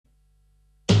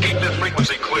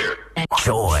Frequency clear.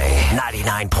 Joy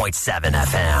 99.7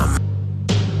 FM.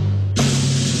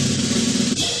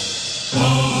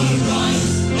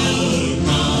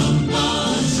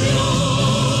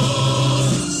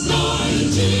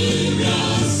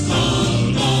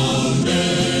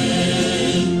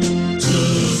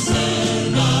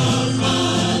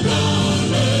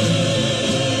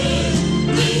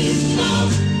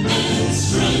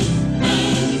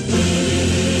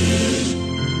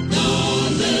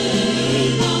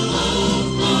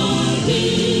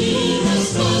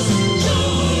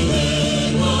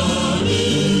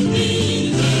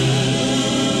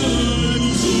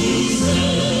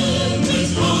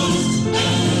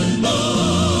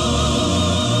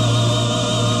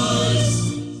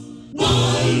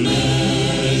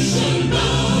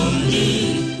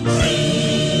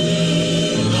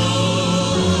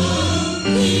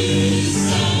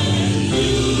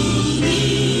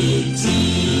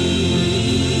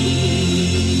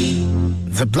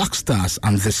 The Black Stars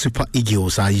and the Super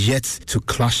Eagles are yet to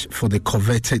clash for the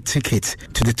coveted ticket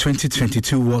to the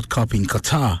 2022 World Cup in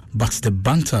Qatar, but the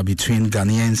banter between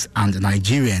Ghanaians and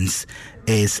Nigerians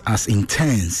is as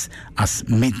intense as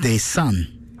midday sun.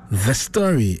 The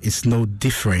story is no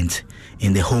different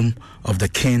in the home of the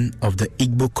king of the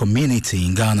Igbo community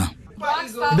in Ghana.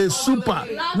 The Super,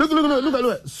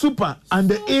 look, Super and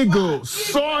the Eagle,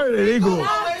 sorry, the Eagle,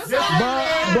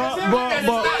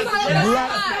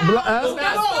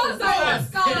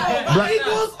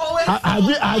 Have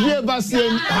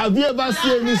you ever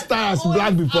seen any stars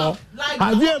black before?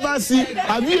 Have you ever seen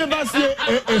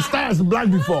a star as black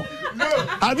before?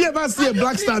 Have you ever seen a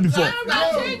black star before?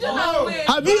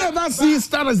 Have you ever seen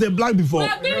star as a black before?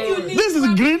 This is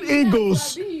green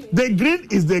eagles. The green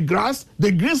is the grass.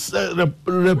 The green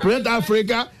represent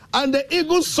Africa. And the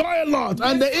eagle sow a lot,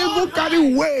 and the eagle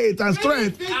carry weight and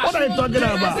strength. What are you talking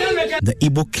about? The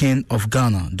Igbo king of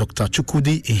Ghana, Dr.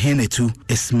 Chukwudi Ihenetu,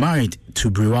 is married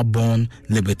to Briwa-born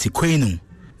Liberty Kwenu.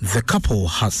 The couple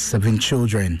has 7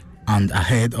 children, and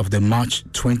ahead of the March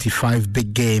 25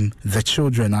 big game, the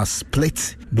children are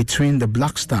split between the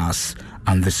Black Stars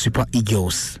and the Super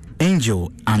Eagles. Angel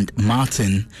and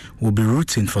Martin will be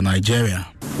rooting for Nigeria.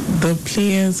 The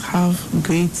players have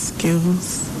great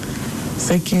skills.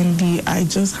 Secondly, I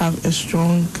just have a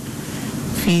strong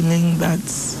feeling that,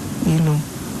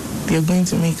 they're going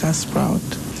to make us proud.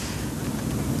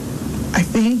 I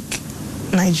think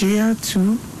Nigeria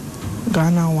 2,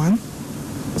 Ghana 1.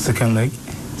 Second leg?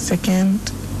 Second.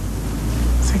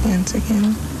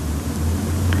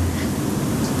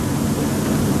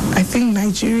 I think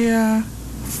Nigeria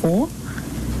 4,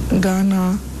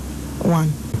 Ghana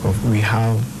 1. We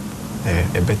have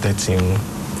a better team.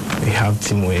 We have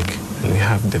teamwork. We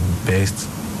have the best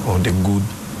or the good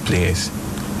players.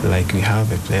 Like we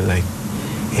have a player like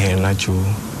Nacho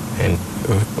and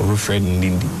Wilfred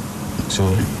Ndidi. So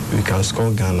we can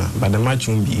score Ghana, but the match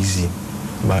won't be easy.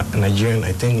 But I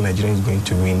think Nigeria is going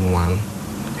to win 1.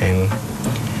 And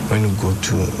when we go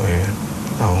to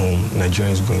our home,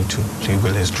 Nigeria is going to play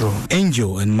goalless draw.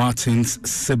 Angel and Martin's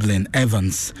sibling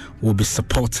Evans will be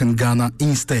supporting Ghana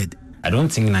instead. I don't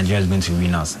think Nigeria is going to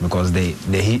win us because the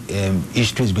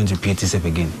history is going to repeat itself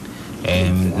again.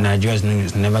 Nigeria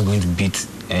is never going to beat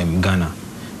Ghana.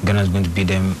 Ghana is going to beat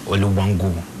them only 1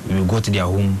 goal. We will go to their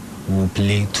home, we will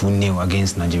play 2-0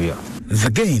 against Nigeria.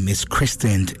 The game is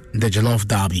christened the Jollof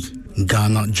Derby.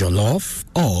 Ghana Jollof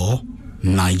or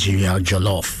Nigeria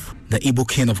Jollof. The Igbo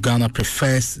king of Ghana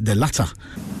prefers the latter.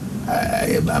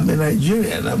 I'm a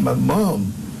Nigerian and my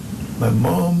mom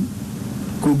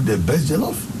cooked the best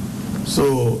jollof.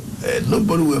 So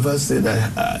nobody will ever say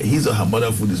that his or her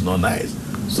mother food is not nice.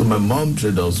 So my mom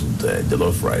trained us with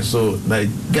jollof rice. So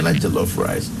Ghana jollof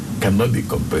rice cannot be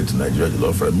compared to Nigeria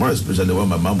jollof rice, more especially when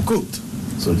my mom cooked.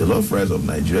 So jollof rice of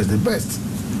Nigeria is the best.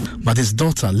 But his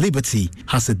daughter Liberty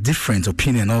has a different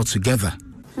opinion altogether.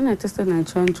 When I tasted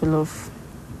Nigerian jollof,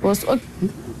 it was okay,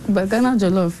 but Ghana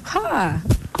jollof,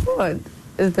 God,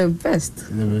 is the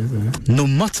best. No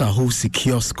matter who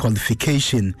secures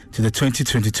qualification to the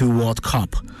 2022 World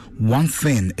Cup, one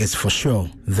thing is for sure: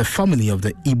 the family of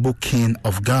the Igbo king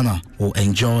of Ghana will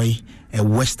enjoy a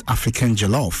West African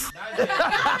jollof.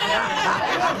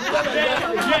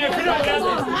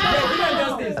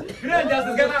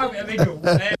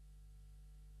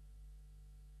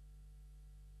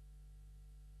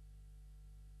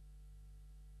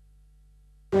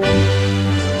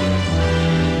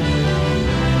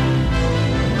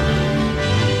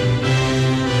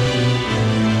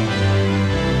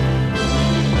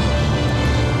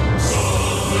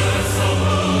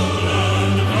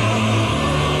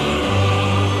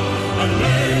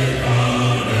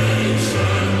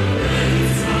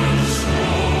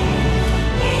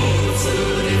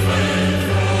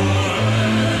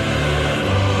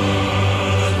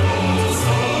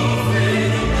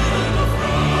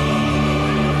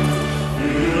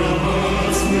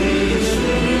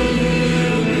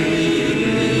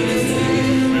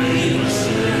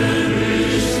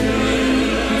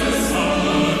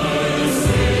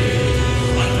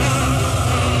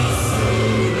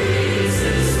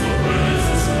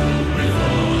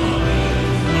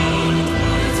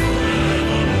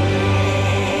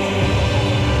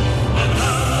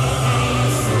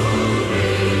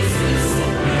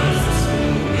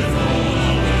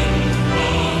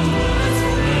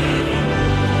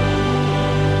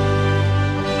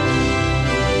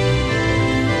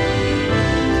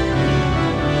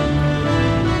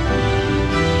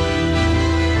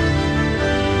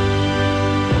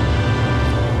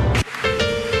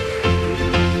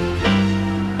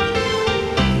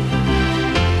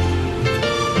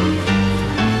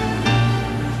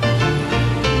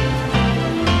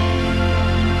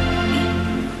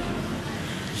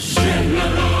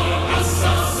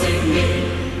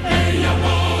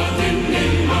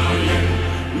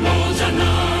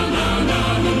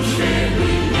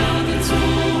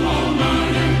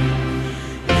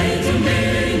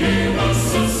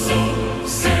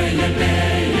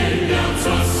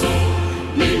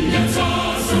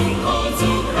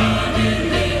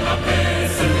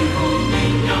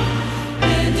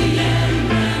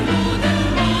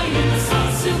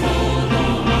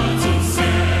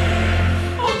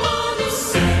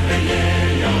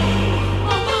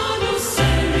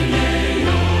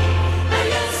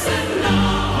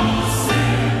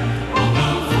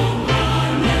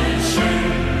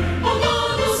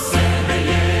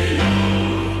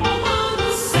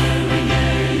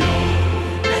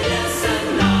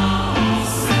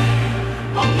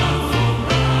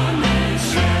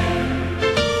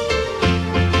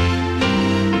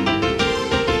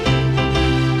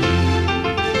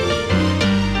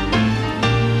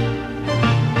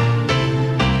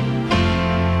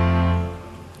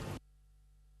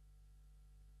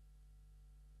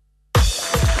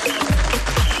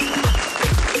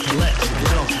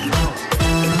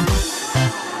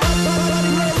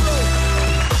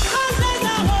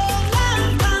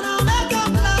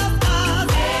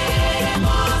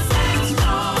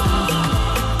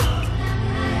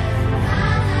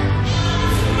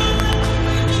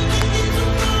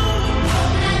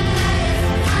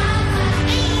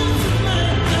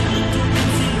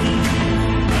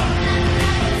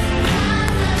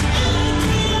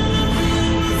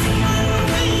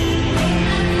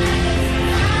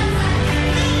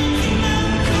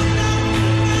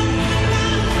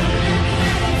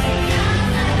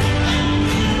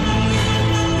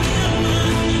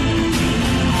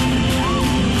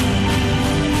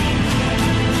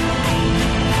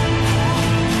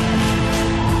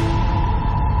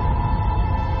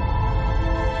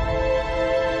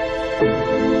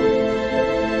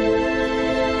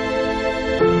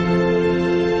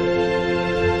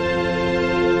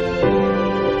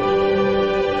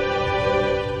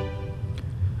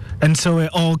 And so it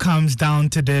all comes down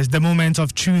to this, the moment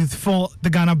of truth for the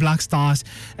Ghana Black Stars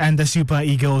and the Super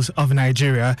Eagles of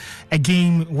Nigeria, a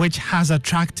game which has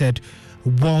attracted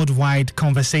worldwide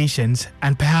conversations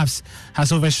and perhaps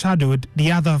has overshadowed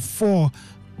the other 4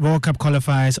 World Cup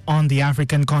qualifiers on the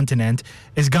African continent.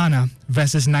 Is Ghana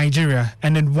versus Nigeria,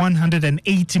 and in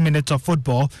 180 minutes of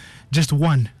football, just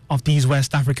one of these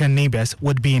West African neighbors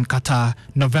would be in Qatar,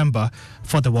 November,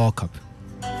 for the World Cup.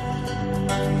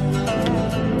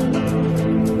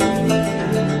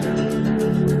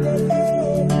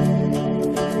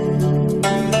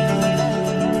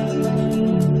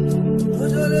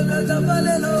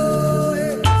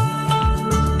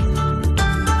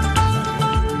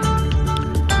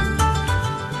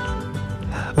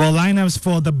 Well, lineups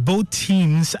for the both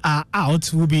teams are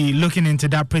out. We'll be looking into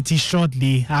that pretty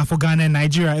shortly. For Ghana and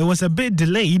Nigeria, it was a bit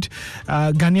delayed.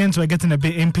 Ghanaians were getting a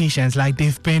bit impatient, like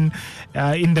they've been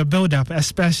in the build-up,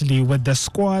 especially with the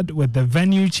squad, with the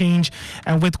venue change,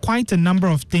 and with quite a number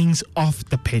of things off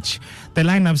the pitch. The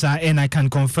lineups are in, I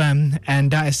can confirm, and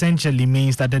that essentially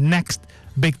means that the next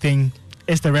big thing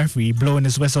is the referee blowing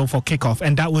his whistle for kickoff,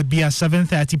 and that would be at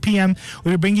 7:30 p.m.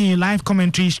 We're bringing you live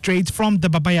commentary straight from the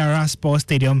Baba Yara Sports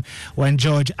Stadium when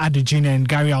George Addo Jr. and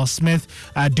Gary Al Smith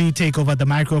do take over the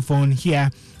microphone here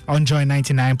on Joy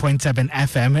 99.7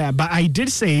 FM. But I did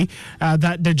say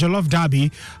that the Jollof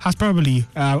Derby has probably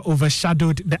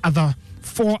overshadowed the other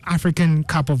 4 African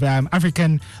Cup of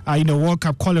African World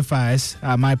Cup qualifiers,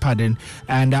 my pardon,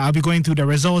 and I'll be going through the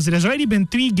results. It has already been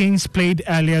 3 games played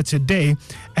earlier today,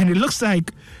 and it looks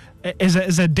like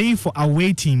it's a day for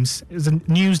away teams. It's a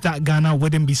news that Ghana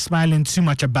wouldn't be smiling too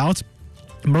much about.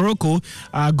 Morocco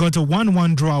got a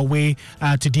 1-1 draw away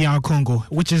to DR Congo,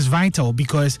 which is vital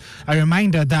because a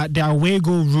reminder that the away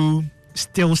goal rule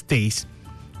still stays,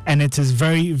 and it is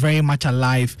very, very much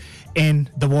alive in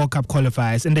the World Cup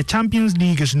qualifiers. In the Champions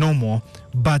League is no more,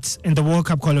 but in the World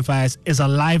Cup qualifiers is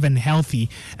alive and healthy.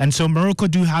 And so Morocco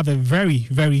do have a very,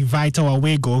 very vital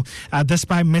away goal,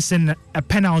 despite missing a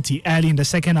penalty early in the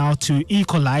second half to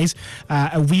equalize,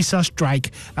 a Wisa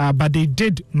strike, but they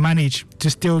did manage to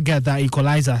still get that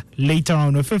equalizer later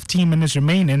on with 15 minutes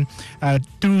remaining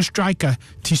through striker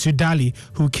Tissoudali,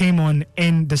 who came on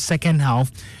in the second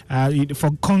half.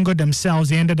 For Congo themselves,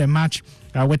 they ended the match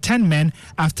with 10 men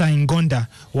after Ngonda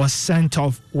was sent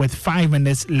off with 5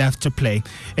 minutes left to play.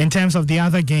 In terms of the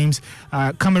other games,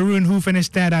 Cameroon, who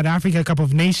finished third at Africa Cup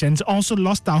of Nations, also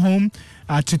lost at home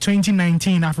to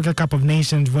 2019 Africa Cup of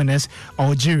Nations winners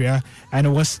Algeria, and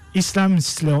it was Islam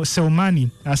Slimani,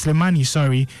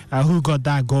 who got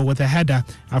that goal with a header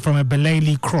from a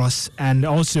Belaili cross, and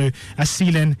also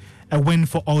sealing a win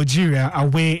for Algeria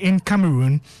away in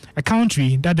Cameroon, a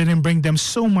country that didn't bring them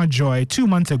so much joy 2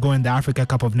 months ago in the Africa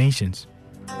Cup of Nations.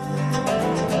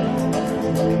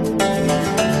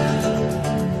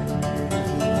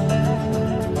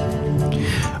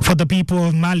 For the people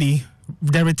of Mali,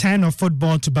 the return of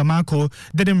football to Bamako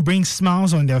didn't bring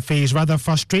smiles on their face, rather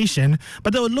frustration,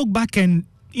 but they would look back and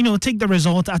take the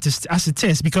result as it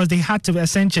is, because they had to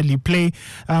essentially play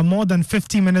more than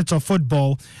 50 minutes of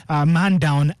football man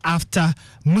down after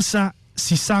Musa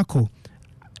Sissako.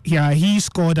 Yeah, he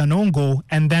scored an own goal,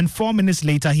 and then 4 minutes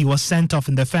later he was sent off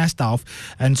in the first half,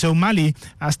 and so Mali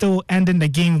are still ending the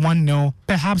game 1-0,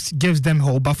 perhaps gives them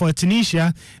hope. But for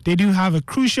Tunisia, they do have a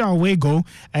crucial away goal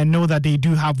and know that they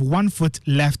do have 1 foot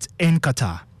left in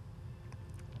Qatar.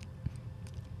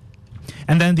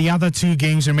 And then the other 2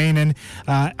 games remaining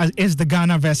is the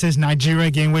Ghana versus Nigeria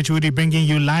game, which we'll be bringing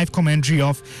you live commentary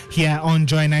of here on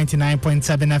Joy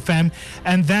 99.7 FM.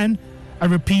 And then a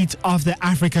repeat of the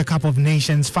Africa Cup of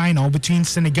Nations final between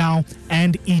Senegal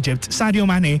and Egypt. Sadio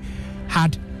Mane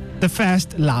had the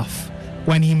first laugh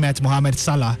when he met Mohamed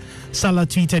Salah. Salah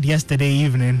tweeted yesterday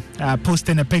evening,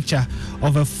 posting a picture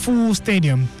of a full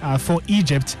stadium for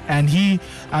Egypt, and he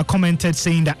commented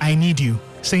saying that I need you,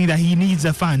 saying that he needs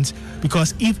the fans,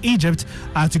 because if Egypt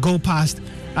are to go past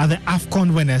the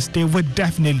AFCON winners, they would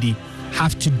definitely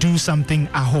have to do something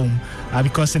at home,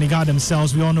 because Senegal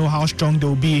themselves, we all know how strong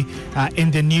they'll be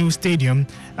in the new stadium.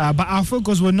 But our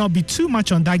focus will not be too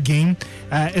much on that game.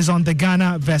 Is on the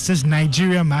Ghana versus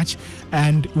Nigeria match,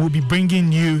 and we'll be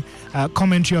bringing you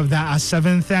commentary of that at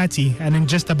 7:30 and in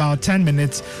just about 10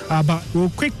 minutes. But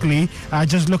we'll quickly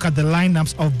just look at the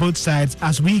lineups of both sides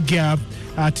as we get up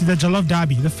to the Jollof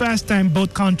Derby, the first time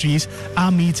both countries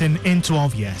are meeting in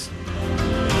 12 years.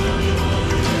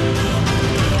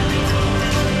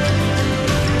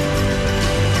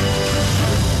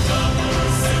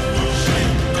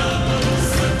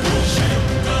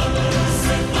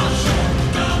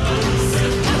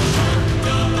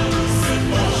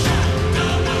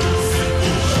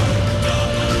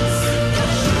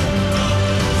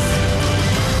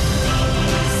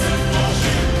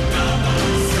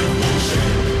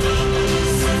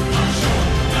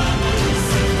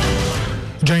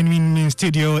 Joining me in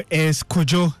studio is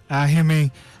Kojo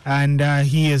Heme, and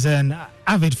he is an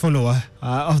avid follower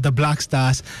of the Black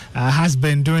Stars, has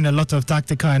been doing a lot of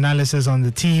tactical analysis on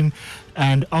the team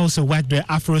and also worked with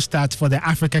Afrostat for the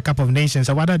Africa Cup of Nations.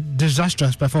 A rather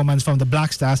disastrous performance from the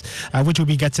Black Stars, which will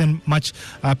be getting much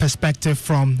perspective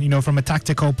from, from a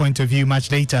tactical point of view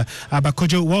much later. But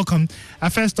Kojo, welcome.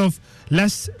 First off,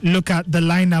 let's look at the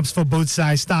lineups for both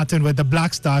sides, starting with the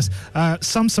Black Stars.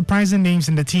 Some surprising names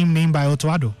in the team named by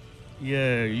Otuado.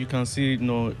 Yeah, you can see,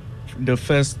 the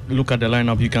first look at the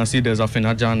lineup, you can see there's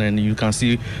Afena-Gyan and you can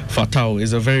see Fatau.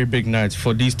 It's a very big night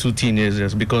for these two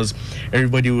teenagers because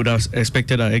everybody would have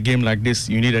expected that a game like this,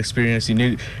 you need experience, you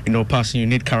need, passion, you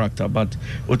need character. But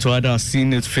Otuado has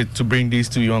seen it fit to bring these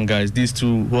two young guys, these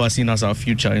two who are seen as our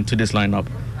future, into this lineup.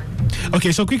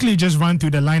 Okay, so quickly just run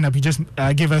through the lineup. You just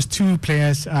give us two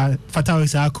players, Fatau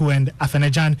Issahaku and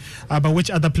Afena-Gyan. But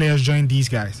which other players joined these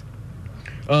guys?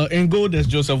 In goal, there's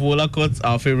Joseph Wolacott,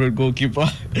 our favorite goalkeeper.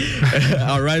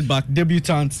 Our right back,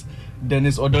 debutant,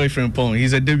 Dennis Odoi Frimpong.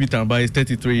 He's a debutant, but he's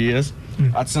 33 years.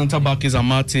 At centre back is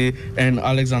Amate and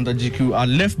Alexander Jiku. At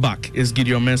left back is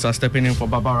Gideon Mensah stepping in for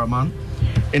Baba Rahman.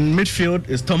 In midfield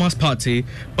is Thomas Partey,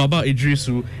 Baba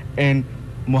Idrisu, and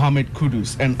Mohamed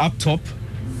Kudus. And up top,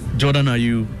 Jordan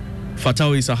Ayew,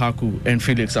 Fatau Issahaku, and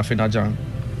Felix Afena-Gyan.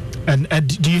 And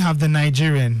do you have the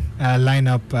Nigerian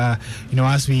lineup,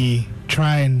 as we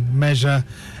try and measure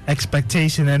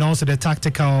expectation and also the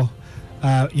tactical,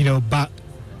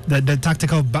 the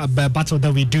tactical battle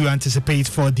that we do anticipate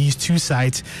for these two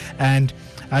sides, and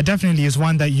definitely is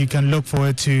one that you can look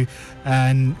forward to,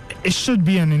 and it should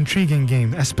be an intriguing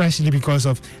game, especially because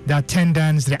of the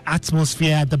attendance, the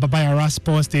atmosphere at the Baba Yara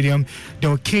Sports Stadium, the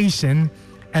occasion,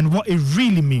 and what it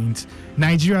really means.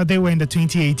 Nigeria, they were in the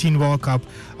 2018 World Cup.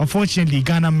 Unfortunately,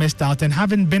 Ghana missed out and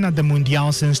haven't been at the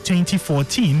Mundial since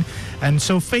 2014. And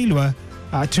so failure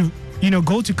to,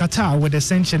 go to Qatar would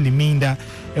essentially mean that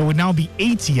it would now be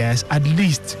 8 years at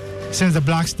least since the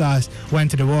Black Stars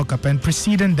went to the World Cup. And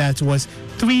preceding that was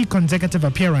 3 consecutive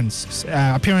appearances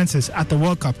at the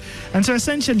World Cup. And so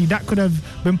essentially that could have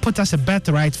been put as a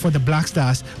birthright for the Black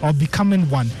Stars of becoming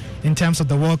one in terms of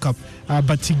the World Cup.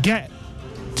 But to get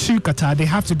to Qatar, they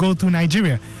have to go through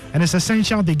Nigeria, and it's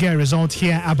essential they get a result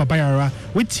here at Baba Yara.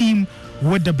 Which team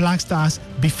would the Black Stars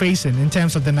be facing in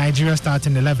terms of the Nigeria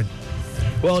starting 11?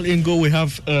 Well, in goal we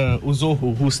have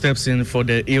Uzoho, who steps in for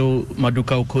the Eo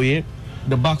Maduka Okoye.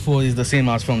 The back four is the same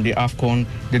as from the AFCON,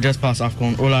 the just past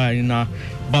AFCON: Ola Aina,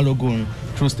 Balogun,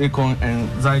 Trust Ekong, and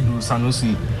Zaidu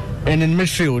Sanusi. And in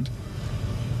midfield,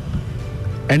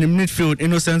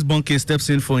 Innocence Bonke steps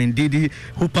in for Ndidi,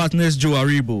 who partners Joe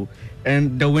Aribo.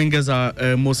 And the wingers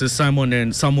are Moses Simon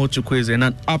and Samuel Chukwueze. And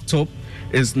up top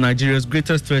is Nigeria's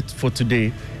greatest threat for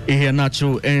today,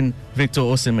 Iheanacho and Victor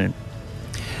Osimhen.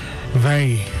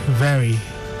 Very, very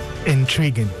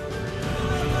intriguing.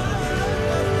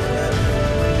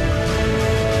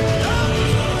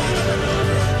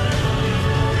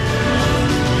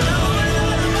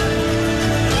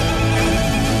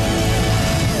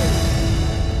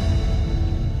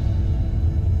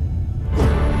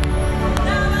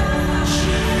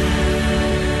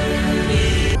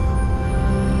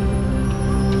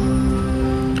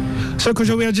 So,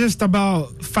 Kojo, we are just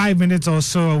about 5 minutes or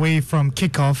so away from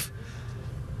kickoff.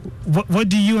 What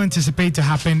do you anticipate to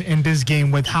happen in this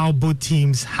game with how both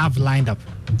teams have lined up?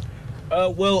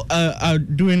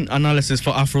 Doing analysis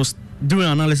for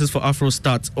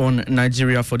Afrostat on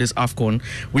Nigeria for this AFCON.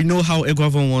 We know how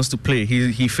Eguavoen wants to play.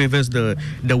 He favors the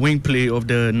wing play of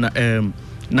the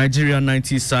Nigeria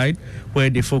 90s side, where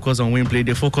they focus on wing play.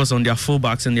 They focus on their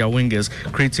fullbacks and their wingers,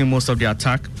 creating most of the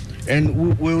attack.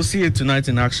 And we'll see it tonight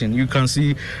in action. You can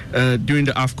see during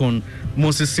the AFCON,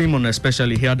 Moses Simon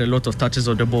especially, he had a lot of touches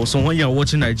of the ball. So when you're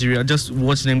watching Nigeria, just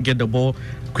watch them get the ball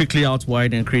quickly out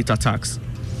wide and create attacks.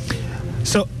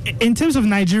 So in terms of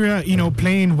Nigeria,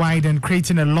 playing wide and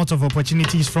creating a lot of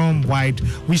opportunities from wide,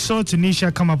 we saw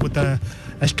Tunisia come up with a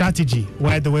strategy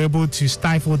where they were able to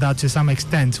stifle that to some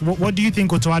extent. What do you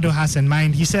think Otuado has in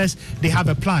mind? He says they have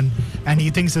a plan and he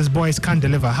thinks his boys can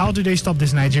deliver. How do they stop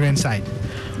this Nigerian side?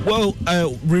 Well,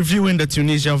 reviewing the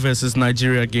Tunisia versus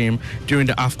Nigeria game during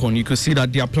the AFCON, you could see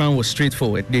that their plan was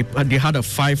straightforward. They had a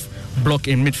 5 block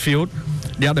in midfield.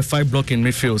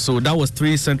 So that was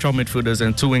 3 central midfielders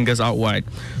and 2 wingers out wide.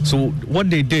 So what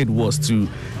they did was to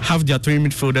have their 3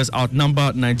 midfielders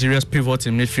outnumber Nigeria's pivot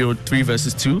in midfield 3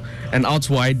 versus 2, and out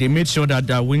wide they made sure that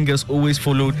their wingers always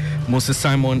followed Moses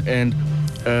Simon and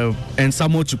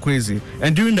Samuel Chukwueze.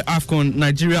 And during the AFCON,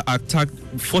 Nigeria attacked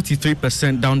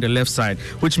 43% down the left side,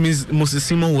 which means Moses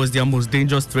Simon was their most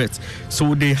dangerous threat.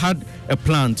 So they had a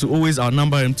plan to always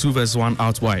outnumber him 2 versus 1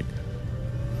 out wide.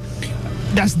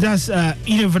 That's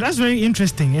but that's very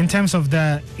interesting in terms of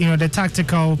the the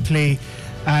tactical play,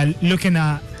 looking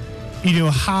at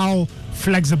how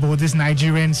flexible this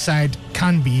Nigerian side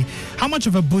can be. How much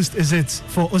of a boost is it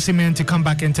for Osimhen to come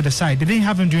back into the side? They didn't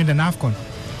have him during the AFCON.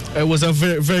 It was a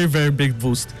very, very, very big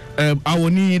boost.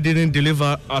 Awoni didn't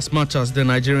deliver as much as the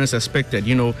Nigerians expected.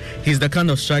 He's the kind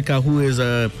of striker who is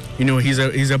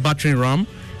he's a battering ram.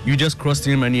 You just crossed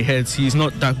him and he heads. He's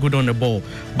not that good on the ball.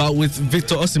 But with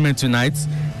Victor Osimhen tonight,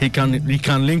 he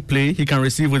can link play. He can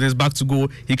receive with his back to goal.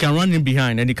 He can run in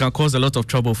behind, and he can cause a lot of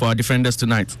trouble for our defenders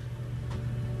tonight.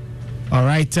 All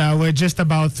right, we're just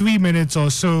about 3 minutes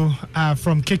or so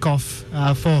from kickoff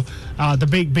for the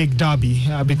big derby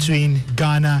between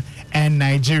Ghana and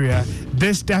Nigeria.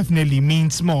 This definitely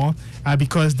means more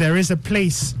because there is a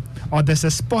place, or there's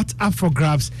a spot up for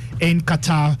grabs in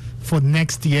Qatar for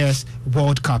next year's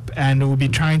World Cup, and we'll be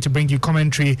trying to bring you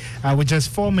commentary with just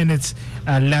 4 minutes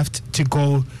left to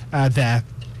go there.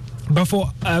 But for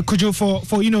Kojo,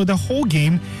 for the whole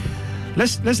game,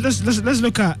 let's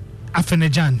look at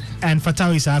Afenajan and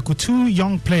Fatawu Issahaku, two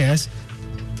young players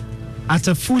at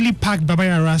a fully packed Baba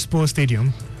Yara Sports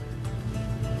Stadium.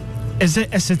 Is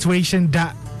it a situation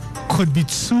that could be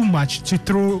too much to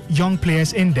throw young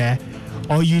players in there,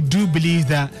 or you do believe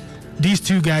that these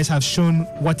two guys have shown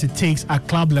what it takes at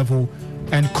club level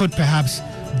and could perhaps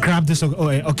grab this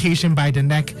occasion by the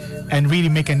neck and really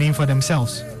make a name for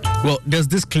themselves? Well, there's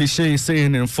this cliche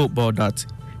saying in football that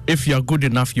if you are good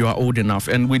enough, you are old enough.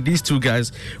 And with these two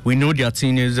guys, we know they are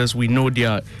teenagers. We know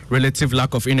their relative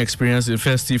lack of inexperience in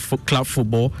first-team club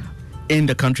football in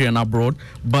the country and abroad.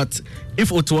 But if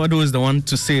Otuado is the one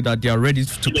to say that they are ready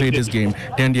to play this game,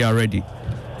 then they are ready.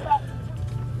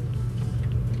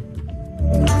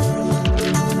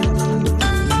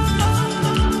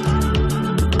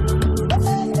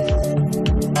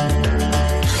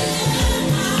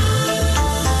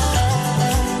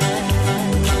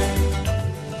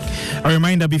 A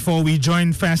reminder before we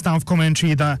join first half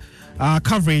commentary that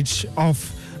coverage of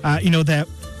the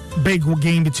big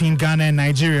game between Ghana and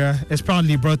Nigeria is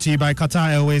proudly brought to you by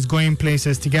Qatar Airways, going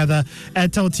places together.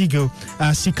 Airtel Tigo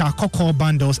Sika Koko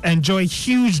bundles. Enjoy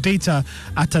huge data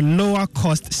at a lower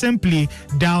cost. Simply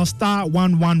dial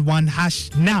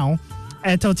 *111# now.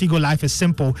 Airtel Tigo Life is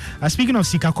simple. Speaking of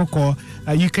Sika Koko,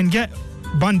 you can get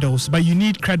bundles, but you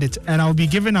need credit, and I'll be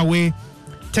giving away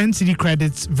 10 cedi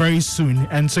credits very soon.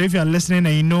 And so if you're listening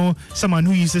and you know someone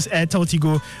who uses Airtel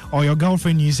Tigo, or your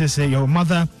girlfriend uses it, your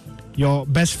mother, your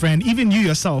best friend, even you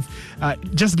yourself,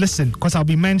 just listen, because I'll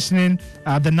be mentioning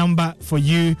the number for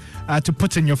you to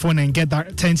put in your phone and get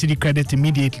that 10 cedi credit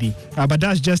immediately. But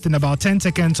that's just in about 10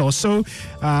 seconds or so.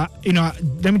 Let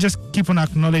me just keep on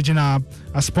acknowledging our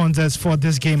sponsors for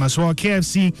this game as well.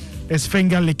 KFC is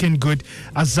finger licking good.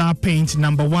 Azar Paint,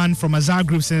 #1 from Azar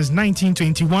Group since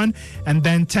 1921, and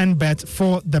then 10bet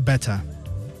for the better.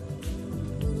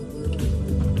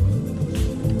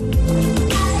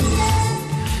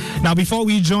 Now, before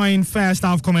we join first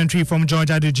half commentary from George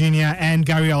Adu Jr. and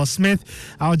Gary L. Smith,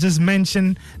 I'll just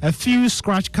mention a few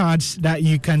scratch cards that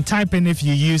you can type in if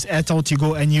you use Airtel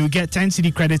Tigo, and you get 10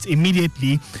 cedi credits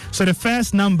immediately. So the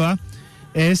first number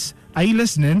is, are you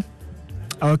listening?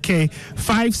 Okay,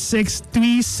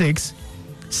 5636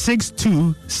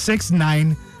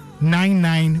 6269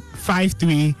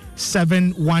 9953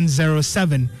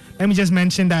 7107. Let me just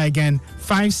mention that again.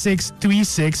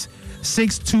 5636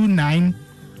 629.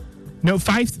 No,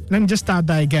 let me just start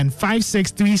that again.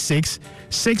 5636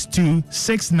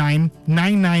 6269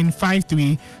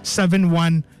 9953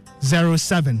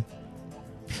 7107.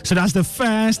 So that's the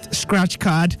first scratch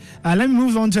card. Let me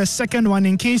move on to a second one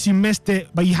in case you missed it,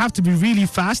 but you have to be really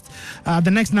fast.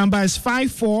 The next number is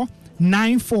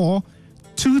 5494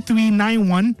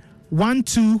 2391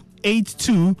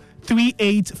 1282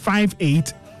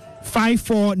 3858.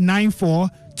 5494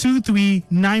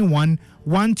 2391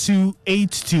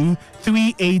 1282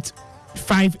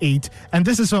 3858. And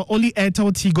this is for only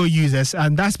Airtel Tigo users,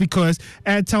 and that's because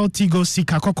Airtel Tigo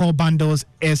Sika Koko bundles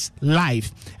is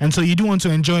live, and so you do want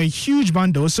to enjoy huge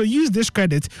bundles. So use this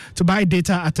credit to buy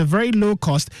data at a very low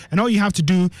cost, and all you have to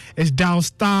do is dial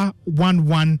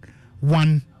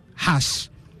 *111#,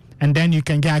 and then you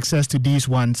can get access to these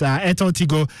ones. Airtel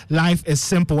Tigo Life is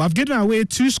simple. I've given away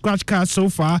 2 scratch cards so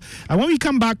far. And when we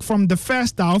come back from the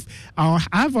first half, I'll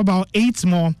have about 8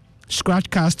 more scratch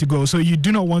cards to go. So you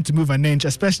do not want to move an inch,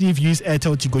 especially if you use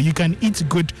Airtel Tigo. You can eat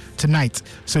good tonight.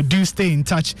 So do stay in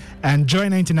touch, and Joy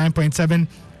 99.7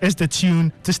 is the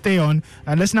tune to stay on.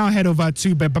 And let's now head over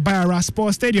to Baba Yara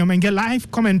Sports Stadium and get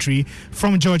live commentary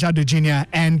from George Adu Jr.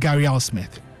 and Gary L.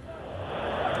 Smith.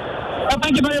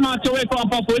 Thank you very much, away from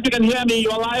Popo. If you can hear me,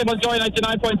 you are live on Joy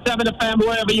 99.7 FM,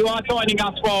 wherever you are joining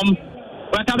us from.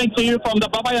 We're coming to you from the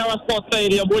Baba Yara Sports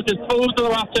Stadium, which is full to the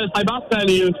rafters. I must tell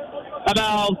you,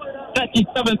 about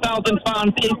 37,000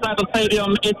 fans inside the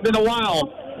stadium. It's been a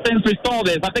while since we saw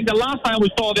this. I think the last time we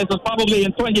saw this was probably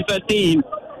in 2013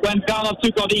 when Ghana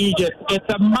took on Egypt.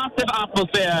 It's a massive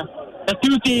atmosphere. The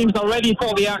two teams are ready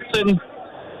for the action.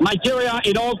 Nigeria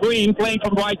in all green playing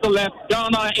from right to left,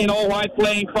 Ghana in all white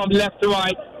playing from left to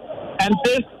right. And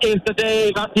this is the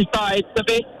day that decides a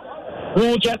bit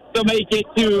who gets to make it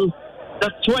to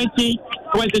the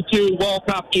 2022 World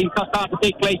Cup in Qatar to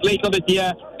take place later this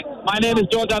year. My name is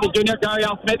George Addy Jr. Gary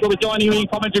Al Smith will be joining me in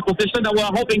commentary position, and we're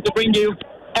hoping to bring you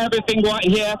everything right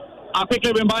here. I'll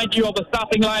quickly remind you of the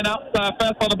starting lineup.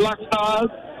 First for the Black Stars,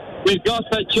 we've got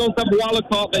Joseph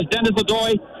Walcott, Dennis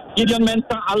Odoi, Gideon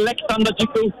Mensah, Alexander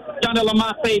Jiku, Daniel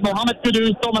Amase, Mohamed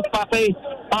Kudus, Thomas Partey,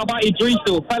 Baba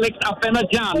Idrisu, Felix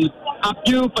Afena-Jan,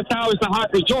 Abdul Fattah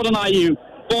Sahaki, Jordan Ayew.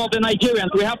 For the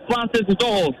Nigerians, we have Francis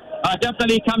Zoho,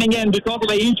 definitely coming in because of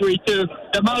the injury to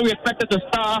the man we expected to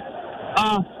start.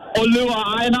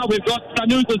 Olua Aina, we've got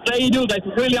Sanusi Zaidu, that's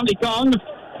William Ikong,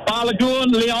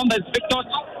 Balagoon, Leon, that's Victor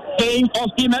Kane,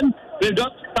 Osimhen. We've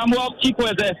got Samuel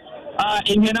Chikwueze,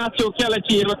 in Hinacho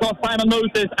Kelechi, and of course Simon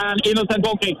Moses and Innocent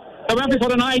Boki. The referee for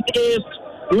the night is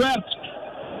Ref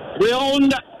Rion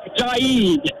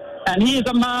Jaid, and he is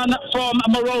a man from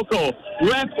Morocco.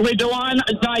 Ref Ridwan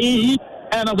Jaid,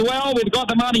 and as well we've got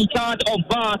the man in charge of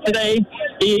VAR today.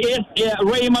 He is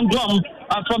Raymond Blum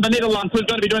from the Netherlands, who's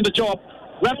going to be doing the job.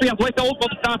 Referee has whistled for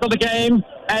the start of the game,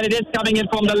 and it is coming in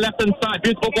from the left-hand side.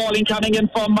 Beautiful ball in coming in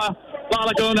from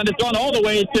Balagoon, and it's gone all the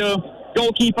way to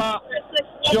goalkeeper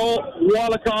Joe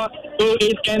Walcott, who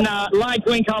is in light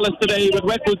green colours today with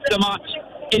red boots to match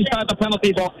inside the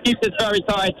penalty box. Keeps it very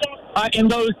tight in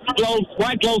those gloves,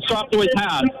 white gloves strapped to his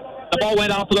hand. The ball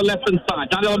went out to the left-hand side.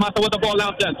 Daniel Amasa with the ball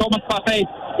out there. Thomas Partey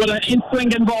with an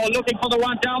in-swinging ball, looking for the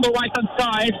run down the right-hand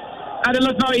side. And it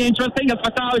looks very interesting as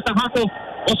Fattah Sahaki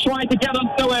was trying to get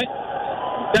onto it.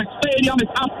 The stadium is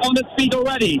up on its feet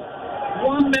already.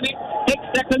 1 minute, 6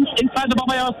 seconds inside the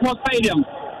Baba Yara Sports Stadium.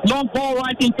 Long ball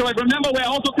right into it. Remember, we're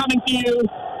also coming to you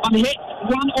on Hit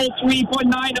 103.9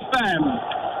 FM.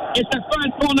 It's the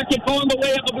first corner kick going the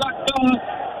way of the Black Stars.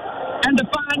 And the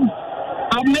fans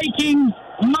are making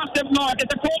massive noise.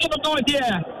 It's a quarter of noise here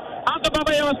at the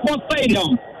Baba Yara Sports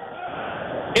Stadium.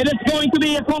 It is going to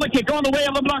be a corner kick on the way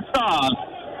of the Black Stars.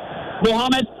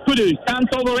 Mohamed Kudus stands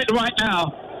over it right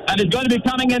now, and is going to be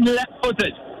coming in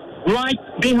left-footed, right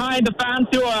behind the fans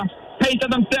who are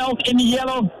painted themselves in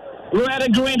yellow, red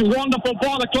and green. Wonderful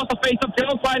ball across the face of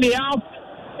Joe, finally out.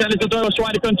 Dennis Odoi was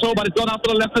trying to control, but it's gone out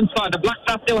to the left-hand side. The Black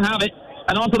Stars still have it,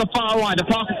 and onto the far right. The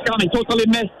pass is coming, totally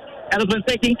missed, and has been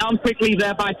taken on quickly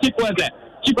there by Chikwueze.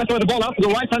 Chikwueze with the ball out to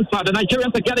the right-hand side. The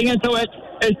Nigerians are getting into it.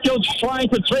 It's still trying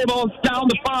to dribble down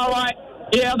the far right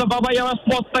here at the Baba Yara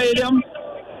Sports Stadium.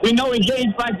 We know in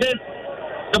games like this,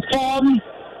 the form,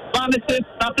 balances,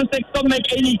 statistics don't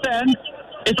make any sense.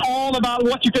 It's all about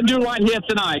what you can do right here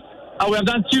tonight. We have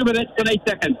done 2 minutes and 8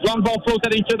 seconds. Long ball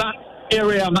floated into that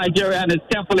area of Nigeria, and it's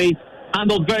carefully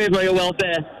handled very, very well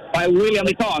there by William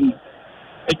Ikong.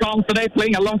 Ikong today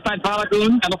playing alongside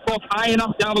Balagoon, and of course Aina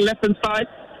down the left-hand side.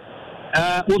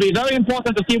 Will be very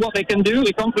important to see what they can do.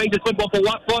 Ikong plays his football for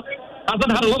Watford.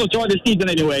 Hasn't had a lot of joy this season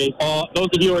anyway, or those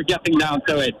of you who are getting down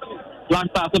to it. Black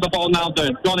Stars with the ball now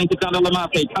there. Going into Daniel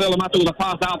Amase. Daniel Amase with a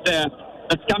pass out there.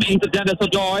 That's coming into Dennis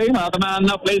Odoi. The man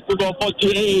now plays football for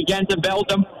GA against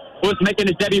Belgium, who's making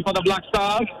his debut for the Black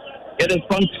Stars. It is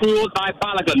controlled by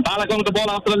Balagoon. Balagoon with the ball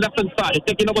out to the left-hand side. It's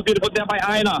taken over beautiful there by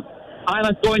Aina.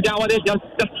 Aina's going down with it, just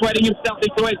spreading himself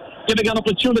into it, giving an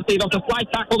opportunity. There was a slight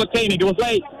tackle that came in. It was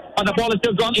late, but the ball is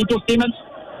still gone into Siemens.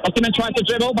 Siemens tried to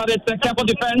dribble, but it's a careful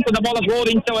defense, and the ball is rolled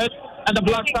into it, and the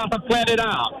Black Stars have cleared it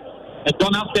out. It's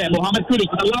gone out there. Mohamed Kudus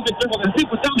with a lovely dribble and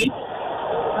super dummy.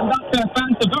 And that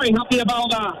fans are very happy about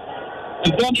that.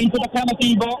 It's gone into the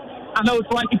penalty box. I know it's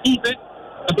trying to keep it.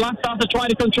 The Black Stars are trying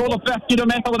to control the first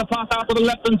kilometer with a pass out to the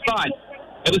left-hand side.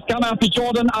 It has come out to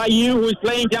Jordan Ayew, who is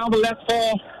playing down the left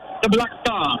for the Black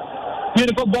Stars.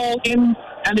 Beautiful ball in,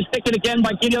 and it's taken again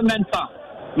by Gideon Mensah.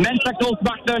 Mensah goes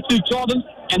back there to Jordan,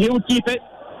 and he will keep it.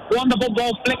 Wonderful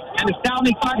ball flick, and it's down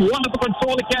inside. Wonderful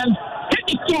control again. Hit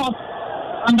the cross,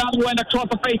 and that went across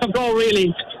the face of goal,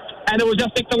 really. And it was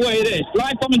just take the way it is.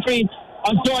 Live commentary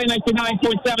on Joy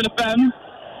 99.7 FM.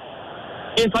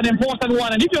 It's an important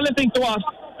one, and if you're listening to us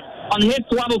on Hits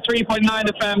 103.9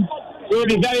 FM, we'll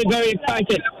be very, very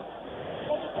excited.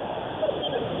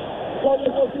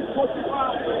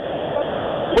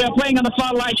 We are playing on the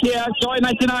far right here, Joy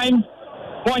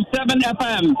 99.7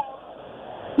 FM.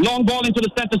 Long ball into the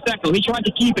center circle. He tried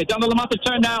to keep it. Daniel Lamata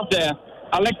turned out there.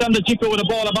 Alexander Jiko with the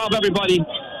ball above everybody.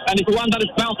 And it's one that is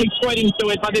bouncing straight into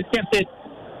it, but they've kept it.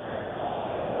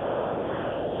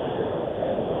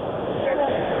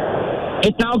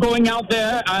 It's now going out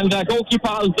there, and goalkeeper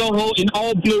Zoho in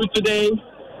all blue today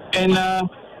in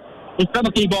his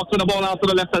penalty box with the ball out to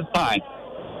the left-hand side.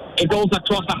 It goes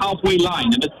across the halfway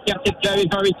line, and it's kept it very,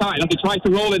 very tight. And they try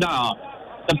to roll it out.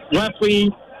 The referee,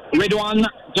 Ridwan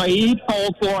Jaid,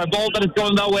 called for a ball that is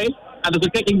going that way, and this is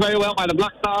taken very well by the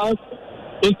Black Stars,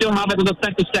 who still have it in the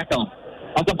center circle.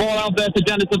 Of the ball out there to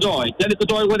Dennis Adoy. Dennis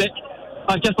Adoy with it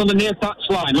just on the near touch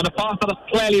line, with a pass that is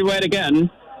clearly red again.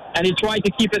 And he tried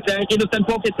to keep it there. Innocent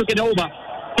Poke took it over.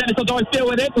 Dennis Adoy still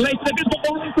with it. Later, the beautiful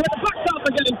ball into the Black Stars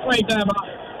are getting straight there.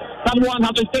 That one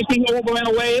has been taking over and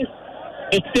away.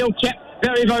 It's still kept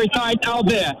very, very tight out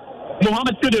there.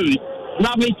 Mohamed Kudus,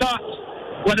 lovely touch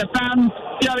with the fans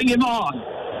cheering him on.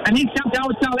 And he's come down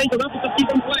with challenge. The referee to keep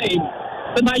him playing.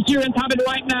 The Nigerians have it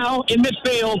right now in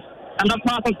midfield. And that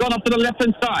pass has gone up to the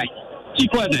left-hand side.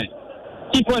 Chikwueze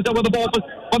with the ball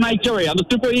for Nigeria. The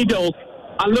Super Eagles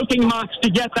are looking much to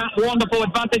get that wonderful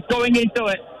advantage going into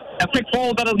it. A quick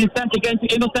ball that has been sent against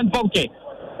Innocent Bonke.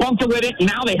 Bonke with it.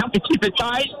 Now they have to keep it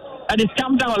tight. And it's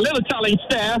come down a little challenge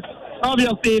there.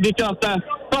 Obviously, because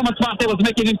Thomas Partey was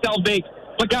making himself big.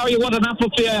 But Gary, what an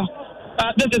atmosphere.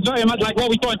 This is very much like what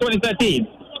we saw in 2013.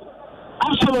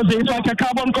 Absolutely. It's like a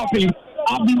carbon copy.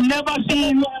 I've never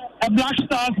seen a Black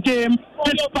Stars game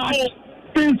this fast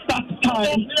since that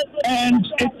time, and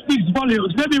it speaks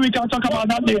volumes. Maybe we can talk about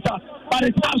that later, but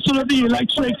it's absolutely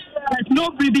electric. There's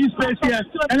no breathing space here,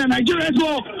 and the Nigerians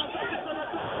will.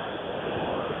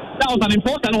 That was an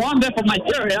important one there from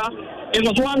Nigeria. It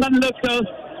was one that looked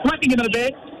sweating in a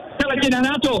bit. Kennedy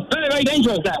Iheanacho, very, very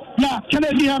dangerous there. Yeah,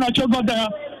 Kennedy Iheanacho got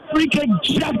the free kick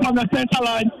just on the center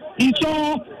line. He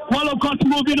saw Walcott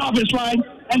moving off his line,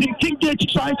 and he kicked it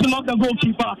trying to lock the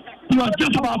goalkeeper. He was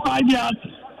just about 5 yards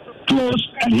close,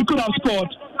 and he could have scored.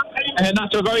 And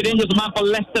that's a very dangerous man for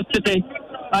Leicester City.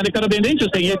 And it could have been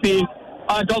interesting if he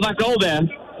got that goal there.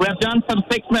 We have done some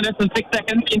 6 minutes and 6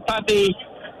 seconds inside the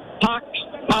Park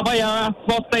Baba Yara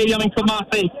Sports Stadium in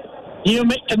Kumasi.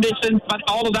 Humid conditions, but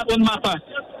all of that wouldn't matter.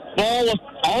 Ball was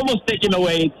almost taken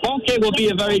away. Bonke will be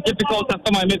a very difficult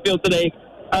customer in midfield today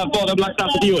for the Black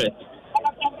Stars to deal with.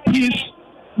 He's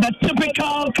the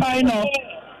typical kind of,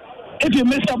 if you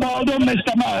miss the ball, don't miss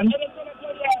the man.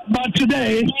 But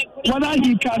today, whether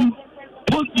he can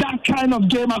put that kind of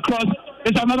game across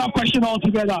is another question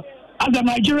altogether. As the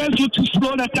Nigerians look to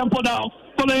slow the tempo down,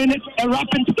 following it a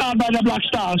rapid start by the Black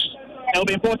Stars. It'll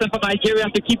be important for Nigeria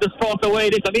to keep the scores away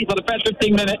this at least for the first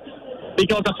 15 minutes,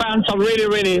 because the fans are really,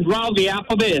 really rowdy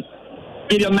after this.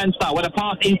 Gideon Mensah with a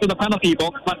pass into the penalty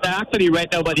box, but they're actually read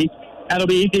nobody. And it'll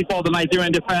be easy for the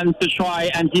Nigerian defense to try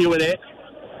and deal with it.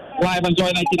 Live on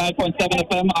Joy 99.7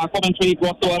 FM, our commentary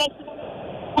brought to us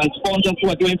by sponsors who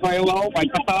are doing very well, by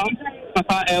Qatar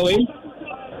Airways,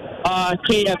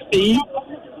 KFC.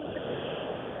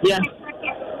 Yes.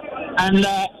 And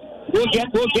we'll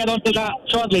get onto that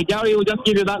shortly. Gary will just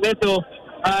give you that little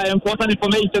important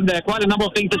information there. Quite a number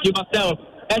of things that you must know.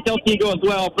 SLT Go as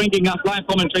well, bringing us live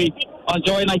commentary on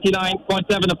Joy 99.7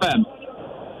 FM.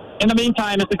 In the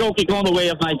meantime, it's a goal kick on the way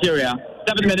of Nigeria.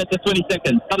 7 minutes and 20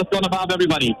 seconds. That has gone above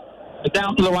everybody. It's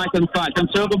down to the right-hand side.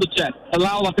 Conserve the chest.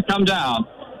 Allow us to come down.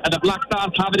 And the Black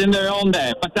Stars have it in their own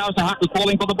there. Fatal Shahak is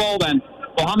falling for the ball then.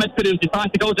 Mohamed Kudus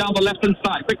decides to go down the left-hand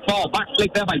side. Quick ball. Back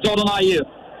flick there by Jordan Ayew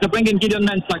to bring in Gideon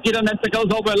Mensah. Gideon Mensah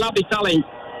goes over a lovely challenge.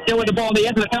 Still with the ball on the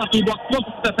edge of the penalty box. Close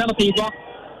to the penalty box.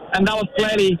 And that was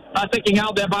clearly taken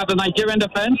out there by the Nigerian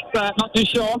defense. Not too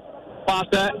sure.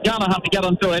 But Ghana has to get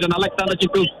onto it. And Alexander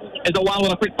Chiku is the one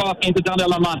with a quick pass into Daniel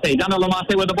Lamate. Daniel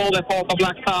Lamate with the ball there for the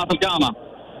Black Stars of Ghana.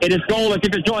 It is goal if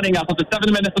you're joining us after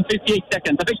 7 minutes and 58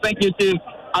 seconds. A big thank you to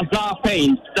Azar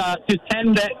Payne, to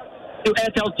Tend, to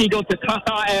Airtel Tigo, to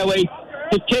Qatar Airways,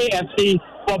 to KFC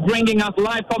for bringing us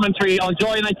live commentary on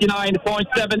Joy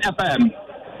 99.7 FM.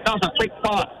 That was a quick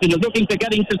pass. You're looking to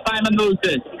get into Simon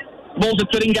Moses. Moses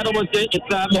couldn't get over it.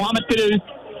 It's Mohamed Kudus,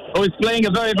 who is playing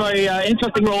a very, very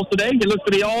interesting role today. He looks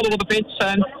to be all over the pitch,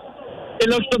 and it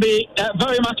looks to be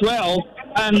very much well.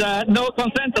 And no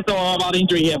consensus about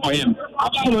injury here for him.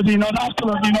 Absolutely not,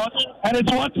 absolutely not. And it's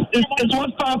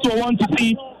what fans will want to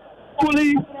see.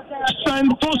 Fully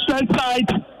strength, full strength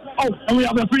side. Oh, and we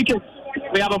have a free kick.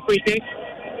 We have a free kick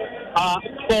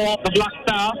for the Black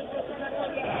Stars.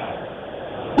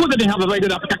 Who didn't have a very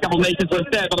good Africa Cup of Nations was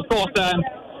there, but of course,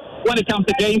 when it comes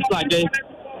to games like this,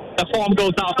 the form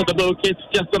goes out of the book. It's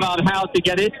just about how to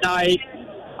get it. I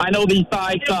know these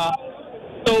sides are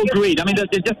so greed. I mean, there's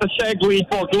just a sheer greed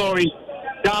for glory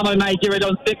Ghana and Nigeria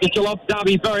don't stick the Jollof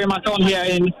Derby very much on here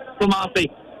in Kumasi.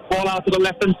 Ball out to the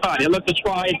left-hand side. They look to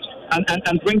try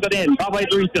and bring that in. Baba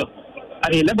Idrissa.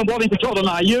 And he left the ball into Jordan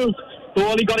Ayew, who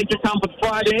only got into camp on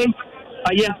Friday.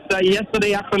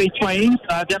 Yesterday actually trained.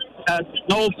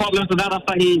 No problems with that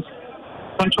after he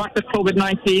contracted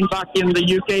COVID-19 back in the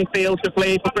UK, failed to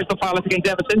play for Crystal Palace against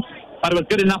Everton, but it was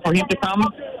good enough for him to come.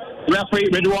 Referee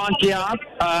Ridwan Jihad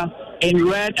in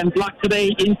red and black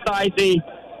today inside the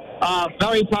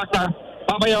very packed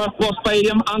Baba Yara Sports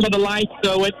Stadium under the lights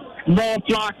with more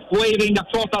flags waving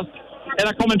across us in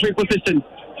a commentary position.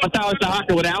 Patel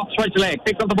Sahaka with an outstretched leg,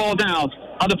 picks up the ball down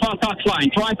on the far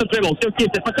touchline, tries to dribble, still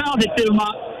keeps it. Patel did still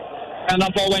not, and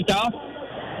that ball went out.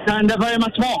 And very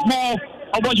much more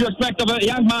of what you expect of a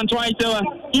young man trying to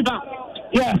keep up.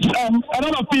 Yes, a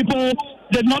lot of people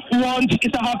did not want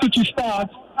Isahaka to start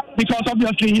because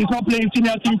obviously he's not playing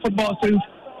senior team football since,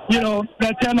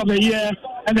 the turn of the year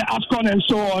and the AFCON and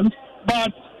so on.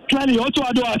 But clearly, Otto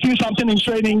Addo has seen something in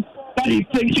training that he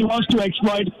thinks he wants to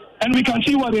exploit, and we can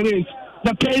see what it is.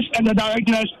 The pace and the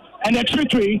directness and the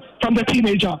trickery from the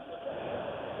teenager.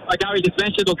 Gary just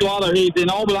mentioned Otuala. He's in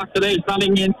All Black today,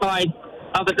 standing inside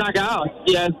of the dugout.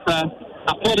 Yes,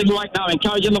 applauding right now,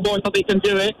 encouraging the boys that they can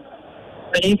do it.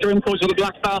 The interim coach of the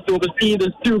Black Stars to oversee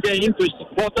these 2 games, which is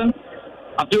important.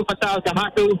 Abdul Fattah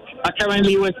Zahaku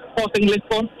currently with Sporting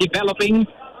Lisbon, developing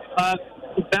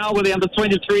now with the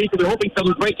under-23. So we're hoping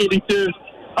to break it into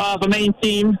the main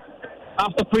team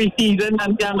after pre-season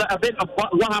and a bit of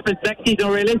what happens next season,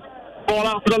 really. Ball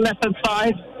out to the left-hand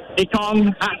side.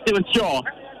 Econ has to ensure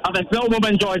there's no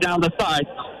moment joy down the side,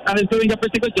 and is doing a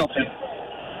pretty good job there.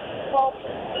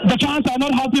 The fans are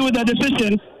not happy with the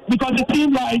decision because it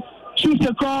seemed like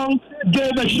Chusekong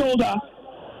gave a shoulder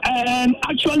and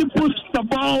actually pushed the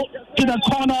ball to the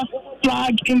corner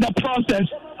flag in the process.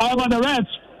 However, the refs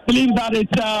believe that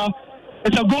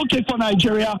it's a goal kick for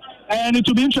Nigeria, and it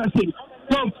will be interesting.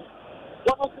 Look,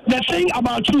 the thing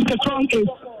about Chusekong is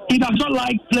he does not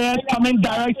like players coming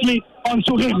directly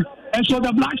onto him. And so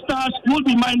the Black Stars will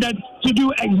be minded to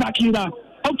do exactly that.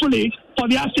 Hopefully, for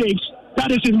their sakes,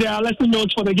 that is in their lesson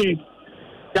notes for the game.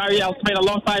 Gary Elsmith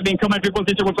alongside being commentary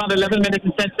position with around 11 minutes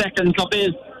and 10 seconds of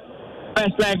his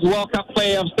first leg World Cup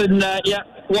playoffs in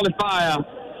qualifier.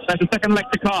 There's the second leg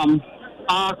to come.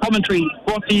 Our commentary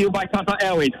brought to you by Qatar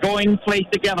Airways. Going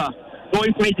places together.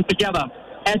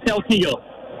 SL Teal.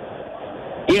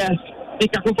 Yes, the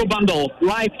Kakufu bundle.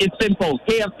 Life is simple.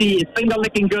 KFC is finger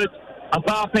licking good.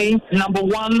 Azar Paint, number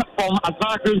 1 from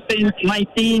Azar Group since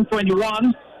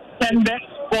 1921. 10 bets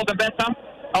for the better.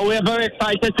 We're very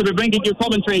excited to be bringing you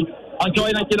commentary on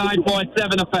Joy 99.7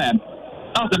 FM.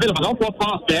 That was a bit of an awkward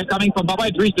pass there coming from Baba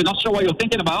Idrissa. Not sure what you're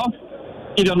thinking about.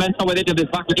 Gideon Mensah with it in his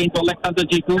back again to Alexander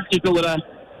Jiku. Jiku with a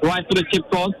right to the chip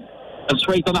cross. And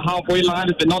straight on the halfway line.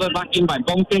 It's been nodded back in by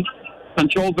Bonke.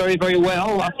 Controlled very, very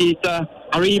well as he's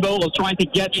Aribo was trying to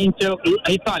get into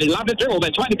his side. He loved the dribble.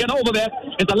 They're trying to get over there.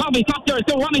 It's a lovely touch there. It's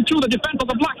still running through the defense of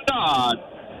the Black Stars.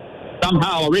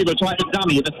 Somehow Aribo tried to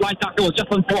dummy. The slide tackle was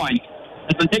just on point.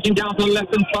 It's been taken down to the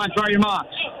left-hand side very much.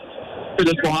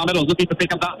 Kudus Mohammed was looking to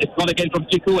pick up that. It's gone again from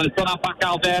Chiku and it's gone out back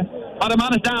out there. But the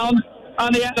man is down.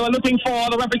 And they were looking for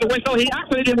the referee to whistle. He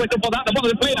actually didn't whistle for that. They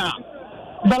wanted to play now.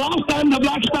 The last time the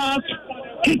Black Stars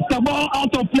kicked the ball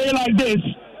out of play like this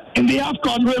in the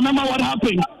AFCON, remember what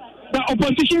happened? The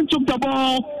opposition took the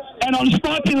ball and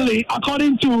unsportingly,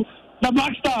 according to the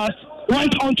Black Stars,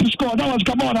 went on to score. That was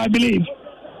Gabon, I believe.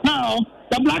 Now,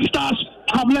 the Black Stars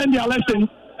have learned their lesson,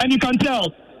 and you can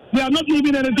tell they are not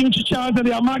leaving anything to chance, and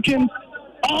they are marking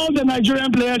all the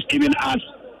Nigerian players, even us.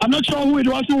 I'm not sure who it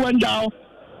was who went down.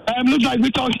 Looks like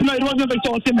Victor. No, it wasn't Victor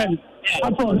Osimhen.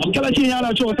 Kelechi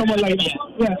Iheanacho or someone like that.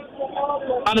 Yeah.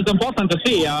 And it's important to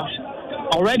see.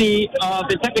 Already,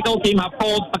 the technical team have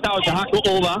called Fattah Zahaku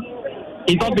over.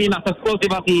 He's not been as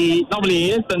explosive as he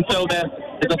normally is, and so there's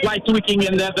a slight tweaking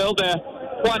in there, though. There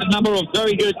are quite a number of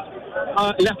very good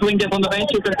left wingers on the bench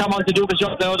who can come on to do the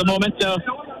job there at the moment. So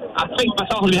I think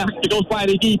Fattah will have to go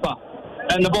slightly deeper.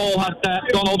 And the ball has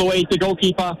gone all the way to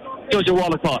goalkeeper Jojo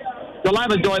Wallacott. You're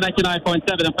live at Joy 99.7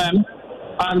 FM.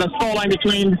 And the scoreline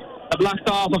between the Black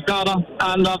Stars of Ghana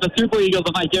and the Super Eagles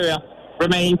of Nigeria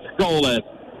remains goalless.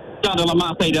 Jadon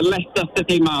Lamate, the Leicester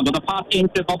City man, with a pass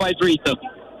into Baba Idrissa.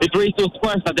 Idrissa's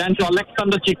first, then to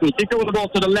Alexander Chiku. Chiku with the ball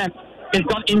to the left. It's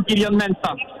got in Gideon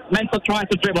Mensah. Mensah tries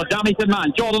to dribble. Damage the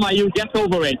man. Jordan Ayew gets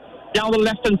over it. Down the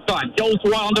left-hand side. Goes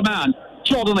around the man.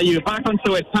 Jordan Ayew back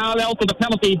onto it. Parallel to the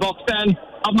penalty box then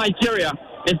of Nigeria.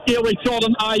 It's still with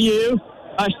Jordan Ayew.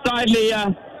 Slightly,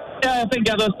 I think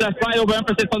there's a slight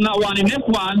overemphasis on that one. In this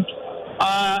one,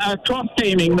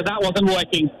 cross-gaming, but that wasn't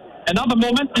working. Another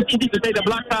moment, it's easy to say the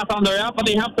Black Stars on the air, but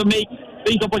they have to make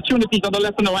these opportunities on the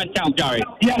left and the right count, Gary.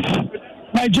 Yes,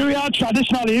 Nigeria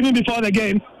traditionally, even before the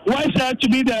game, was said to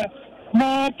be the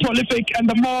more prolific and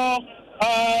the more,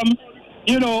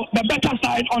 the better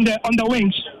side on the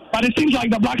wings. But it seems like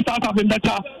the Black Stars have been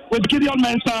better with Gideon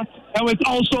Mensah and with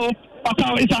also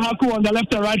Fatau Isahaku on the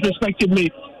left and right,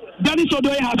 respectively. Dennis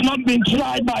Odoye has not been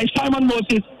tried by Simon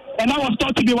Moses, and that was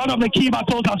thought to be one of the key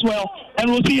battles as well.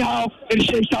 And we'll see how it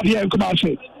shapes up here in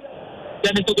Kumasi.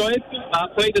 Dennis Odoye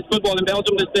played his football in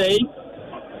Belgium this day.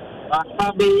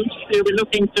 He'll be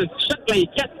looking to certainly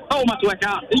get home at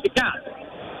Weka if he can.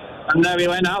 And there we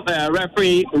went out there.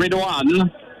 Referee Ridwan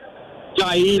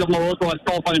Jaid of Morocco has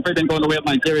called for improvement going the way of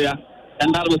Nigeria.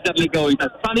 And that was definitely going.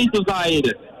 Sani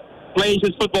Suzaid plays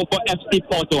his football for FC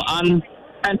Porto, an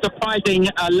enterprising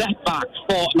left back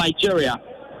for Nigeria.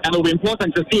 And it'll be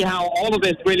important to see how all of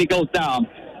this really goes down.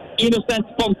 Innocent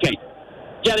Ponke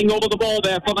getting over the ball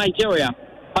there for Nigeria.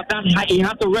 But then he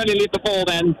had to really leave the ball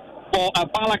then for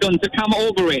Balogun to come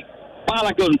over it.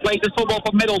 Balogun plays his football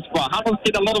for Middlesbrough. Hasn't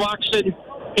seen a lot of action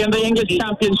in the English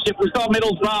Championship. We saw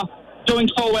Middlesbrough doing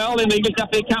so well in the English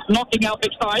FA Cup, knocking out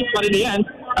big sides, but in the end,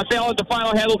 I fell at the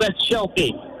final hurdle. That's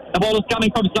Chelsea. The ball is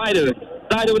coming from Zaidu.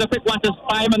 Zaidu with a quick one to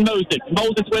Simon Moses.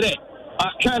 Moses with it,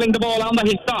 curling the ball under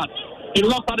his start. He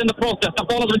lost that in the process. The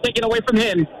ball has been taken away from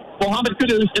him. Mohamed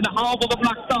Kudus in the half of the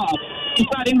Black Stars,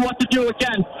 deciding what to do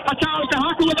again. Fatau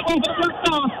Isahaku with the ball for the Black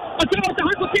Stars. Fatau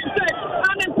Isahaku keeps it.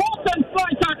 An important fly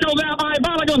tackle there by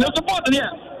Balogun. There's a button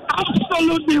here.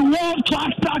 Absolutely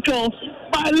world-class tackle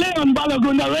by Leon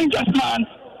Balogun, the Rangers man.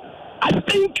 I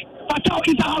think Fatau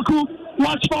Isahaku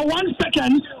was for 1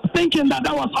 second thinking that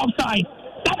was offside.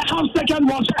 That half second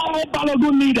was all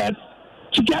Balogun needed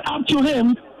to get up to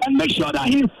him and make sure that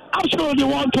he absolutely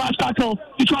world-class tackle,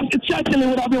 because it certainly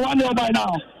would have been 1-0 by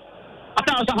now.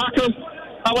 Fatau Isahaku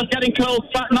was getting close,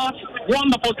 but not.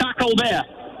 Wonderful tackle there.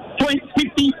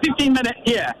 15 minutes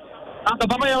here at the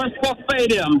Bavaria Sports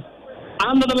Stadium.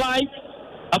 Under the lights,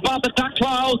 above the dark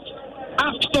clouds,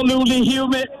 absolutely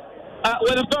humid,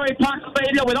 with a very packed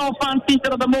stadium, with all fans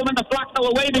seated at the moment. The flags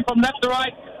are waving from left to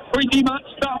right, pretty much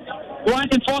stopped right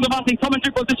in front of us in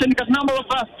commentary position, because a number of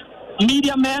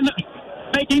media men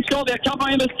making sure they're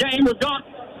covering this game. We've got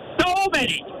so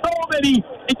many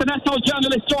international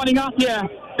journalists joining us here,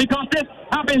 because this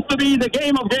happens to be the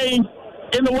game of games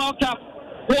in the World Cup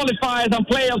qualifiers and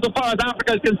playoffs as far as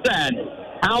Africa is concerned.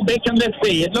 How big can this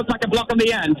be? It looks like a block on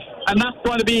the end, and that's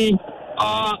going to be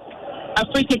a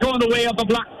free kick going the way of the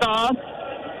Black Stars.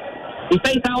 He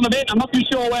stays down a bit. I'm not too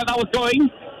sure where that was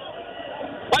going,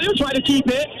 but he'll try to keep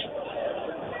it.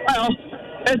 Well,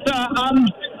 it's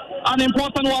an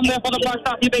important one there for the Black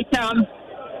Stars if they can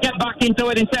get back into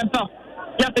it in terms of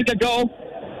getting a goal.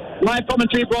 Live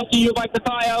commentary brought to you by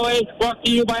Qatar Airways, brought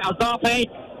to you by Azape,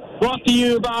 brought to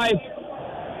you by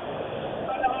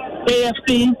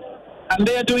AFC. And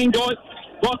they're doing good.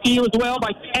 Brought to you as well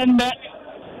by 10Bet.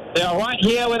 They are right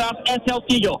here with us, SL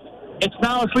Tigo. It's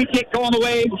now a free kick going the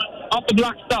way of the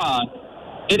Black Stars.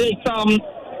 It is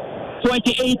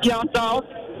 28 yards out,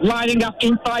 lining up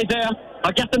inside there.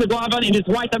 Augustin Nguavan in his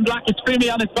white and black is screaming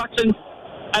on instructions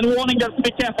and warning them to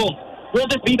be careful. Will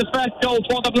this be the first goal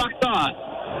for the Black Stars?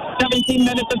 17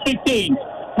 minutes and 15.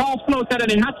 Paul Flo said that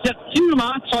it had just 2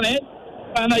 marks on it,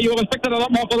 and you were expecting a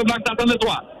lot more for the Black Stars than this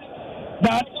one.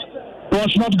 That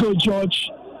was not good, George.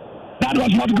 That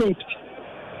was not good.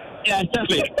 Yeah,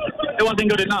 certainly. It wasn't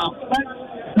good enough.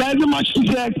 There isn't much to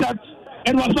say except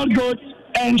it was not good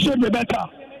and should be better.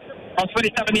 On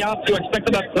 27 yards, you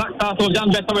expected that Black Stars would have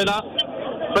done better with that.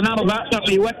 But none of that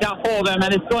certainly worked out for them,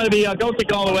 and it's going to be a goal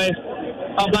kick all the way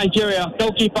of Nigeria.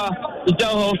 Goalkeeper,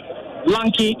 Zoho,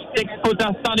 lanky,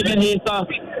 6-footer, standing in his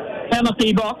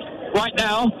penalty box right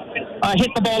now.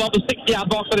 Hit the ball off the 6-yard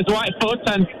box with his right foot,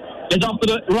 and is off to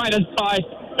the right hand side.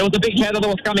 It was a big header that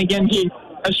was coming in.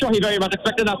 I'm sure he very much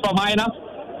expected that from Haina.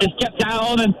 It's kept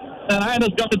down, and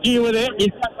Haina's got to deal with it.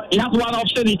 He has one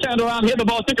option. He turned around, hit the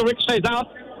ball, took a ricochet out,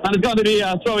 and it's going to be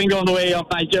throwing going the way of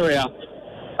Nigeria.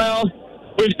 Well,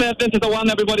 we've said this is the one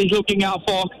everybody's looking out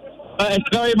for. It's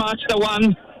very much the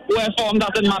one where form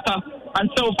doesn't matter. And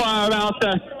so far, about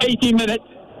 18 minutes,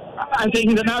 I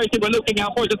think the narrative we're looking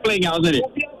out for is just playing out, isn't it?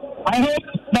 I hope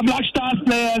the Black Stars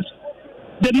players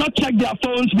did not check their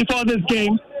phones before this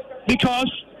game,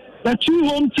 because the 2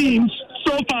 home teams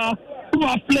so far who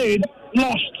have played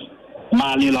lost.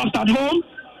 Mali lost at home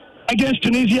against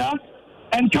Tunisia,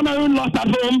 and Cameroon lost at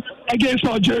home against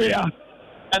Algeria.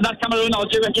 And that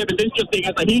Cameroon-Algeria game is interesting,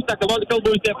 as a huge psychological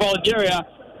boost there for Algeria.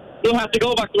 They'll have to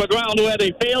go back to a ground where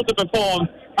they failed to perform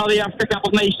at the Africa Cup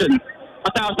of Nations.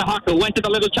 Fatau Isahaku went to the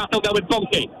little chattel there with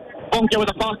Bonke. Bunker with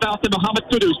a pass out to Mohamed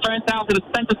Kudus. Turns out to the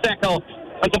center circle.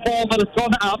 But the ball that has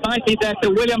gone out nicely there to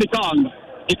William Ekong.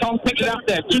 Ekong picked it up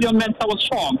there. Gideon Mensah was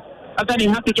strong. And then he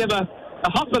had to give a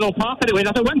hospital pass anyway.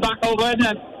 As it went back over it,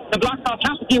 and the Black Stars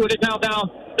have to deal with it now down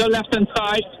the left-hand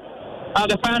side.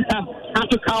 The fans have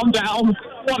to calm down.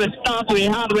 What a start we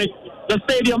had with the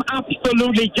stadium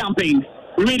absolutely jumping.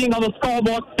 Reading on the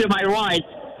scoreboard to my right.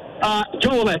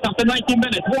 Jolis after 90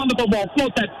 minutes. Wonderful ball.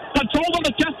 Floated. Control on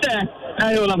the chest there.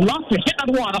 They will have lost to hit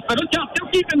that one. Still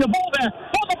keeping the ball there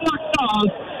for the Black Stars.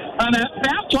 And they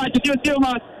have tried to do too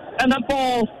much. And that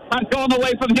ball has gone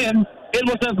away from him. It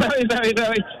was a very, very,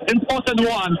 very important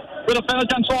one. With a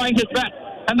Feljan trying his best.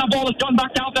 And the ball has gone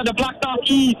back out there. The Black Stars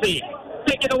easy.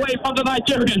 Take it away from the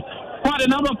Nigerians. Quite a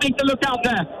number of things to look out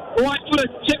there. Right foot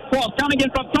chip cross coming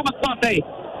in from Thomas Partey.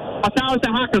 Atao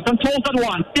Sahaka controls that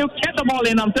one. Still kept the ball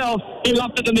in until he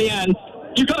lost it in the end.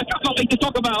 You've got a couple of things to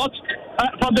talk about.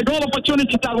 From the goal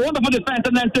opportunity to wonderful defense,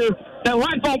 and then to the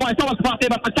right ball by Thomas Partey,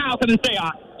 but Atao couldn't say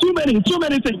Too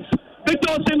many things. Victor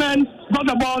Osimhen got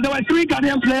the ball. There were 3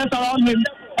 Ghanaian players around him,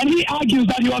 and he argues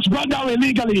that he was brought down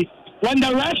illegally. When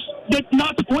the ref did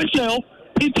not whistle,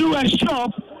 he threw a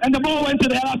shove, and the ball went to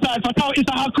the other side. Atao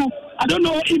Isahaku, I don't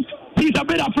know if he's a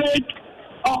bit afraid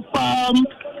of,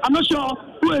 I'm not sure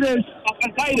who it is, of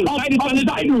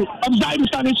Zaidu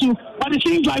Sanisu, but it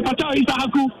seems like Atao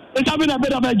Isahaku is having a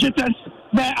bit of a jitters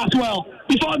there as well.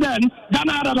 Before then,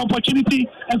 Ghana had an opportunity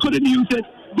and couldn't use it.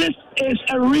 This is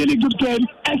a really good game,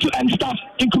 end-to-end stuff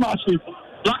in Kumasi.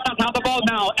 Black Stars have the ball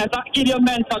now as Gideon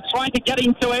Mensah trying to get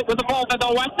into it with the ball that the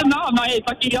Western now.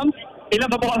 It's Gideon. He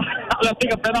left the ball. I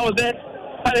think that was it.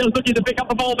 And he was looking to pick up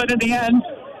the ball, but in the end,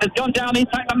 it's gone down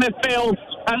inside the midfield.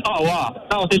 And oh wow,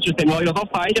 that was interesting. Well, he was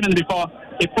offside even before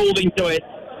he pulled into it.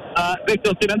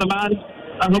 Victor Osimhen, the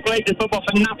man who played this football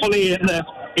for Napoli in the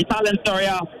Italian Serie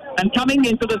A, and coming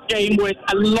into this game with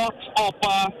a lot of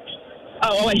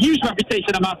a huge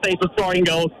reputation, I must say, for scoring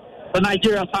goals. The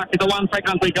Nigeria attack is the one for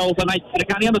country goals, and the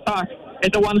Ghanaian attack is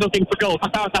the one looking for goals.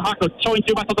 Atao Sahaka showing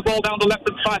too much of the ball down the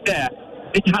left-hand side there.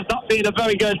 It has not been a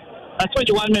very good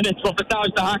 21 minutes for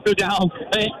Atao Sahaka down.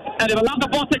 And they've allowed the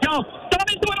ball to go.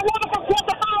 Somebody's doing a wonderful cross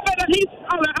above it, and he's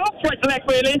on the outside leg,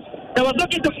 really. They were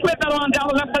looking to flip that on down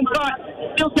the left-hand side.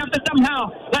 Still kept it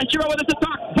somehow. Nigeria with his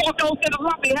attack. Ball goes in a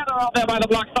lovely header out there by the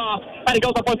Black Stars, and it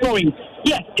goes up for throwing.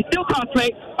 Yes, it still can't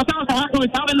play. Atao Sahaka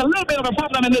is having a little bit of a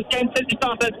problem in this game since he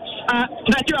started.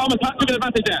 Nigeria almost took an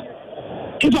advantage there.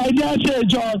 If I dare say,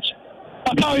 George,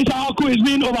 Atao Sahaka is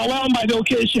being overwhelmed by the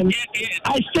occasion.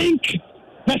 I think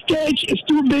the stage is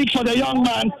too big for the young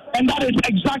man, and that is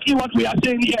exactly what we are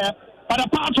saying here. But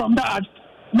apart from that,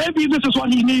 maybe this is what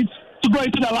he needs to go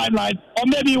into the limelight, or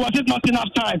maybe was it not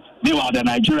enough time? Meanwhile, the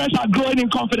Nigerians are growing in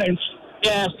confidence.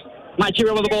 Yes,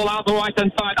 Nigeria with the ball out the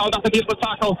right-hand side. Oh, that's a beautiful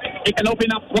tackle. It can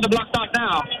open up for the Black Stars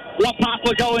now. What pass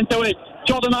will go into it?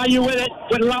 Jordan Ayew with it,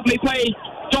 with lovely play.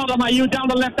 Jordan Ayew down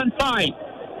the left-hand side.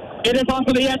 It is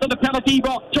onto the edge of the penalty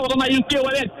box. Jordan Ayew still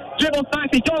with it. Dribbles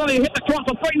nicely. Jordan Ayew hit the cross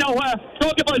from free nowhere.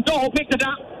 Goalkeeper Zoho picked it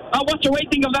up. What's your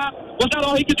rating of that? Was that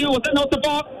all he could do? Was there no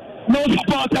support? No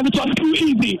support, and it was too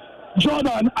easy.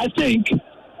 Jordan, I think,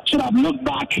 should have looked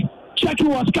back, checked who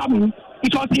was coming,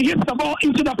 because he hits the ball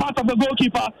into the path of the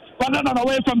goalkeeper rather than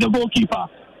away from the goalkeeper.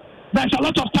 There's a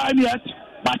lot of time yet,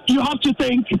 but you have to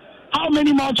think how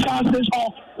many more chances,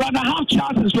 or rather half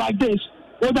chances like this,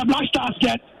 will the Black Stars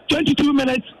get? 22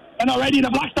 minutes, and already the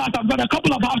Black Stars have got a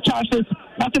couple of half chances.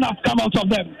 Nothing has come out of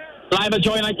them. Live at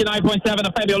Joy 99.7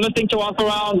 FM. You're listening to us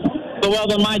around the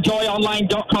world on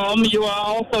myjoyonline.com. You are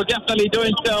also definitely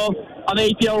doing so on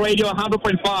APL Radio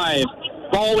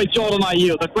 100.5. Ball with Jordan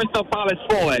Ayew, the Crystal Palace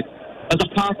forward. As a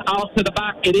pass out to the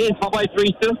back, it is Hawaii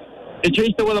Idrissa.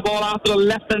 Idrissa with the ball out to the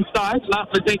left-hand side.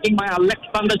 Lastly taking by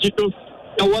Alexander Jiku.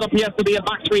 And what appears to be a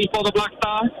back three for the Black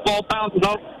Stars. Ball bounces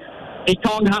up.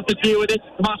 Ekong has to deal with it.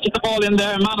 Smashes the ball in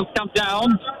there. Manus comes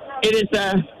down. It is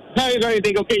a very, very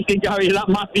big occasion, Gary. That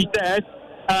must be said.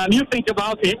 You think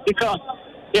about it because,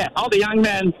 all the young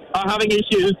men are having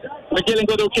issues with dealing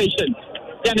with occasions.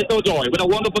 Dennis Odoi with a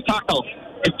wonderful tackle.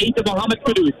 It's into Mohamed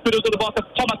Kudus. Kudus to the ball of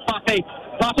Thomas Partey.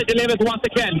 Partey delivers once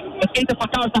again. It's into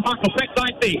Atao Sahaka. Quick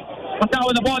nicely. Atao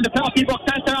in the ball in the penalty box.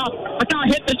 Center out. Atao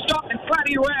hit the shot and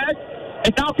slightly red.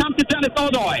 It now comes to Dennis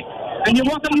Odoi. And you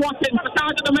wasn't watching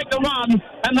Atao to make the run,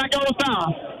 and that goes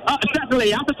down.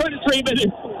 Certainly, after 23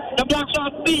 minutes, the Black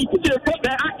Stars need to put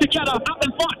their act together up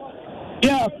in front.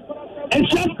 Yeah,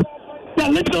 it's just the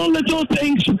little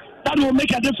things that will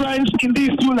make a difference in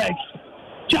these two legs.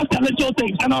 Just the little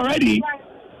things. And already,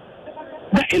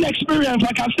 the inexperience,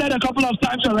 like I've said a couple of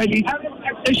times already,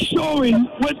 is showing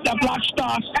with the Black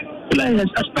Stars players,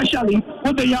 especially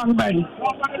with the young men.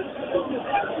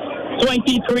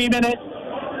 23 minutes.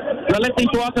 You're listening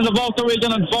to us in the Volta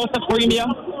region on Volta Premier.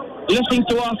 Listening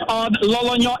to us on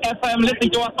Lolonyo FM. Listening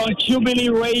to us on Jubilee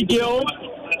Radio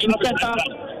in Keta.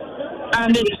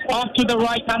 And it's off to the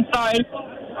right-hand side.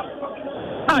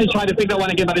 I trying to figure out when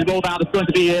again that is rolled out. It's going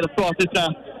to be here. Of course, it's a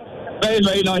very,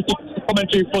 very noisy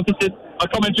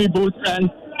commentary booth, and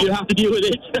you have to deal with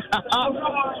it.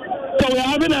 So we're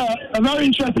having a very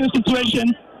interesting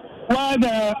situation where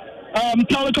the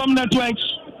telecom networks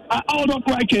are out of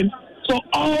working. So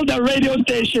all the radio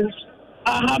stations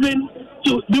are having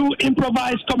to do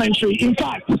improvised commentary. In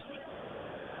fact,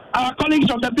 our colleagues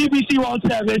from the BBC World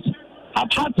Service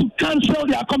have had to cancel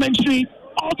their commentary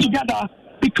altogether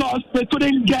because they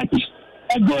couldn't get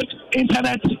a good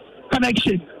internet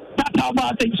connection. That's how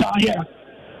bad things are here.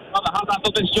 How that's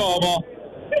not sure,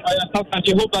 but sometimes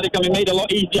you hope that it can be made a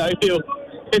lot easier if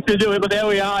you do it. But there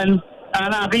we are, and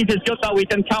I think it's good that we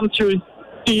can come to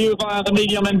you via the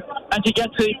medium and to get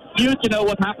to you to know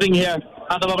what's happening here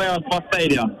at the Bavaria Sports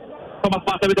Stadium. Thomas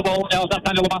Partey with the ball,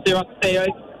 Daniel Mateo,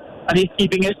 and he's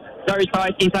keeping it very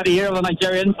tight inside the ear of the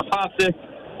Nigerians. A pass to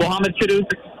Mohamed Kudus.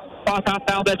 Pass out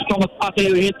down there to Thomas Partey,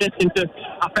 who hits it into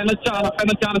Afena-Chan.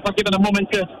 Afena-Chan is not given a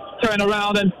moment to turn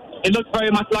around, and it looks very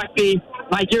much like the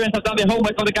Nigerians have done their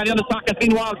homework for the Ghanaian attackers.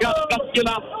 Meanwhile,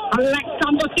 Gasquilla,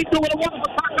 Alexander Situ with a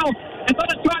wonderful tackle. And so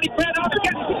they're trying to clear out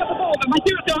again to get the ball. The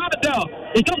Nigerians still have it though.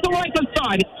 It's on the right hand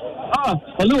side.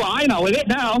 Olua Aina with it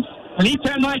now. And he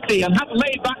turned nicely and has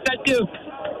laid back there to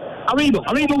Aribo.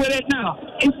 Aribo with it now.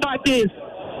 Inside is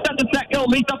Stetson Sekil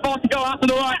leads the ball to go out to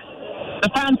the right. The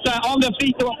fans on their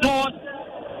feet to applaud.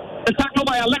 The tackle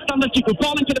by Alexander Chiku.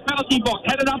 Ball into the penalty box.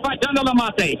 Headed up by Daniel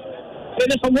Amate. It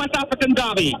is a West African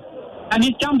derby. And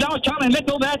he's come down, challenging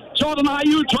little there. Jordan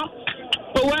Ayew dropped.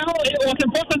 But well, it was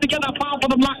important to get that foul for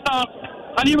the Black Stars.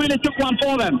 And he really took one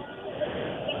for them.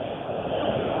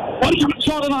 But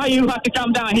Jordan Ayew had to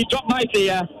come down. He dropped nicely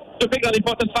to pick that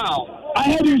important foul. I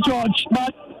heard you, George,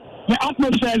 but the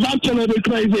atmosphere is absolutely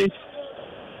crazy.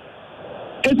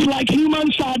 It's like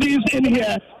human sardines in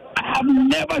here. I have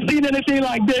never seen anything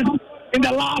like this in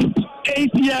the last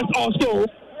 8 years or so.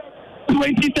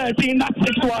 2013, that's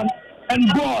 6-1.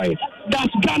 And boy, does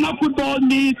Ghana football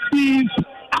need these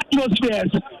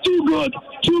atmospheres. Too good,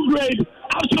 too great,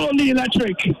 absolutely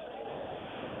electric.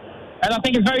 And I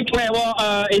think it's very clear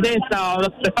what it is now.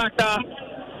 The fact that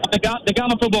the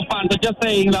Ghana football fans are just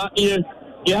saying that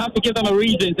you have to give them a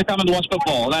reason to come and watch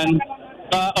football. And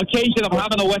the occasion of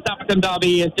having a West African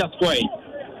derby is just great.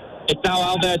 It's now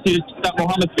out there to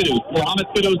Mohamed Kudus. Mohamed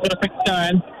Kudus with a quick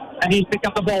turn, and he's picked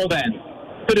up the ball then.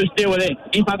 Kudus still with it,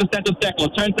 inside the center circle,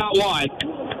 turns out wide,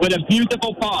 with a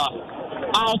beautiful pass,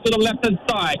 out to the left-hand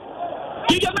side.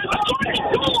 You get the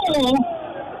goal!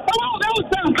 Oh, that was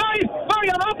very, very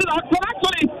unorthodox, but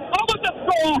actually, almost a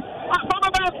score from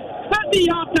about 30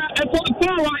 yards and for the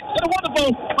far right, what a wonderful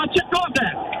chip cross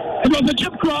there. It was a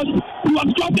chip cross, he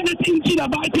was crossing it into the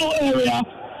vital area,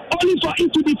 only for it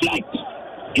to deflect.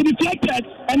 He deflected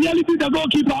and nearly beat the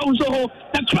goalkeeper also.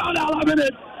 The crowd are loving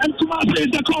it, and Kumasi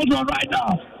is the cauldron right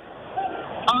now.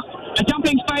 A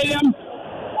jumping stadium,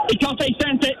 because they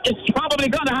sense it's probably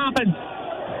going to happen.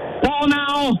 Ball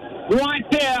now, right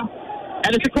there,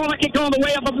 and it's a corner kick on the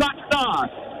way of the Black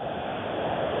Stars.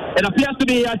 It appears to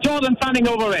be Jordan standing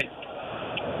over it.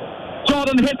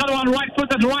 Jordan hits that one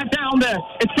right-footed right down there.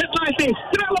 It's hit nicely.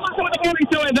 With the ball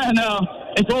into it there. No,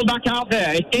 it's all back out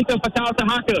there. It's into Fatal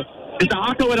Tahaku. It's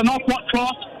Tahaku with an off-block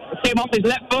cross. It came off his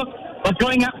left foot, was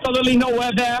going absolutely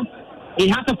nowhere there. He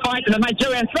had to fight, and the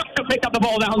Nigerian struck to pick up the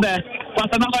ball down there.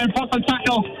 That's another important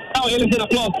tackle. Oh, he was in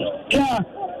applause. Yeah,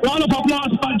 round of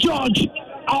applause for George.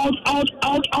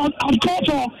 I'll call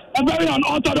for a very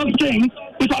unorthodox thing,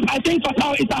 because I think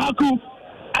Fatal Tahaku,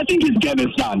 I think his game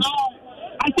is done.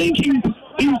 I think he's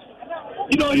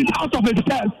out of his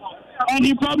depth, and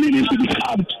he probably needs to be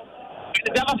stabbed.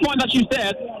 The other point that you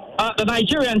said, the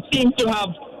Nigerians seem to have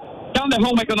done their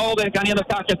homework on all their Ghanaian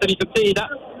attackers, and you can see that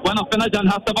when Afena-Chan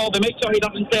has the ball, they make sure he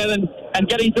doesn't turn and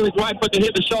get into his right foot to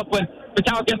hit the shot. When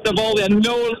Patel gets the ball, there are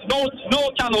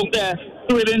no channels there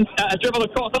to even dribble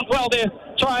across. As well, they're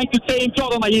trying to tame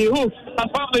Jordan Ayew, who has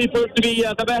probably proved to be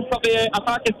the best of the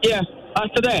attackers here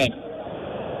today.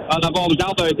 The ball is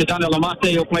out there to Daniel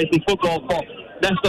Amate, who plays his football for Leicester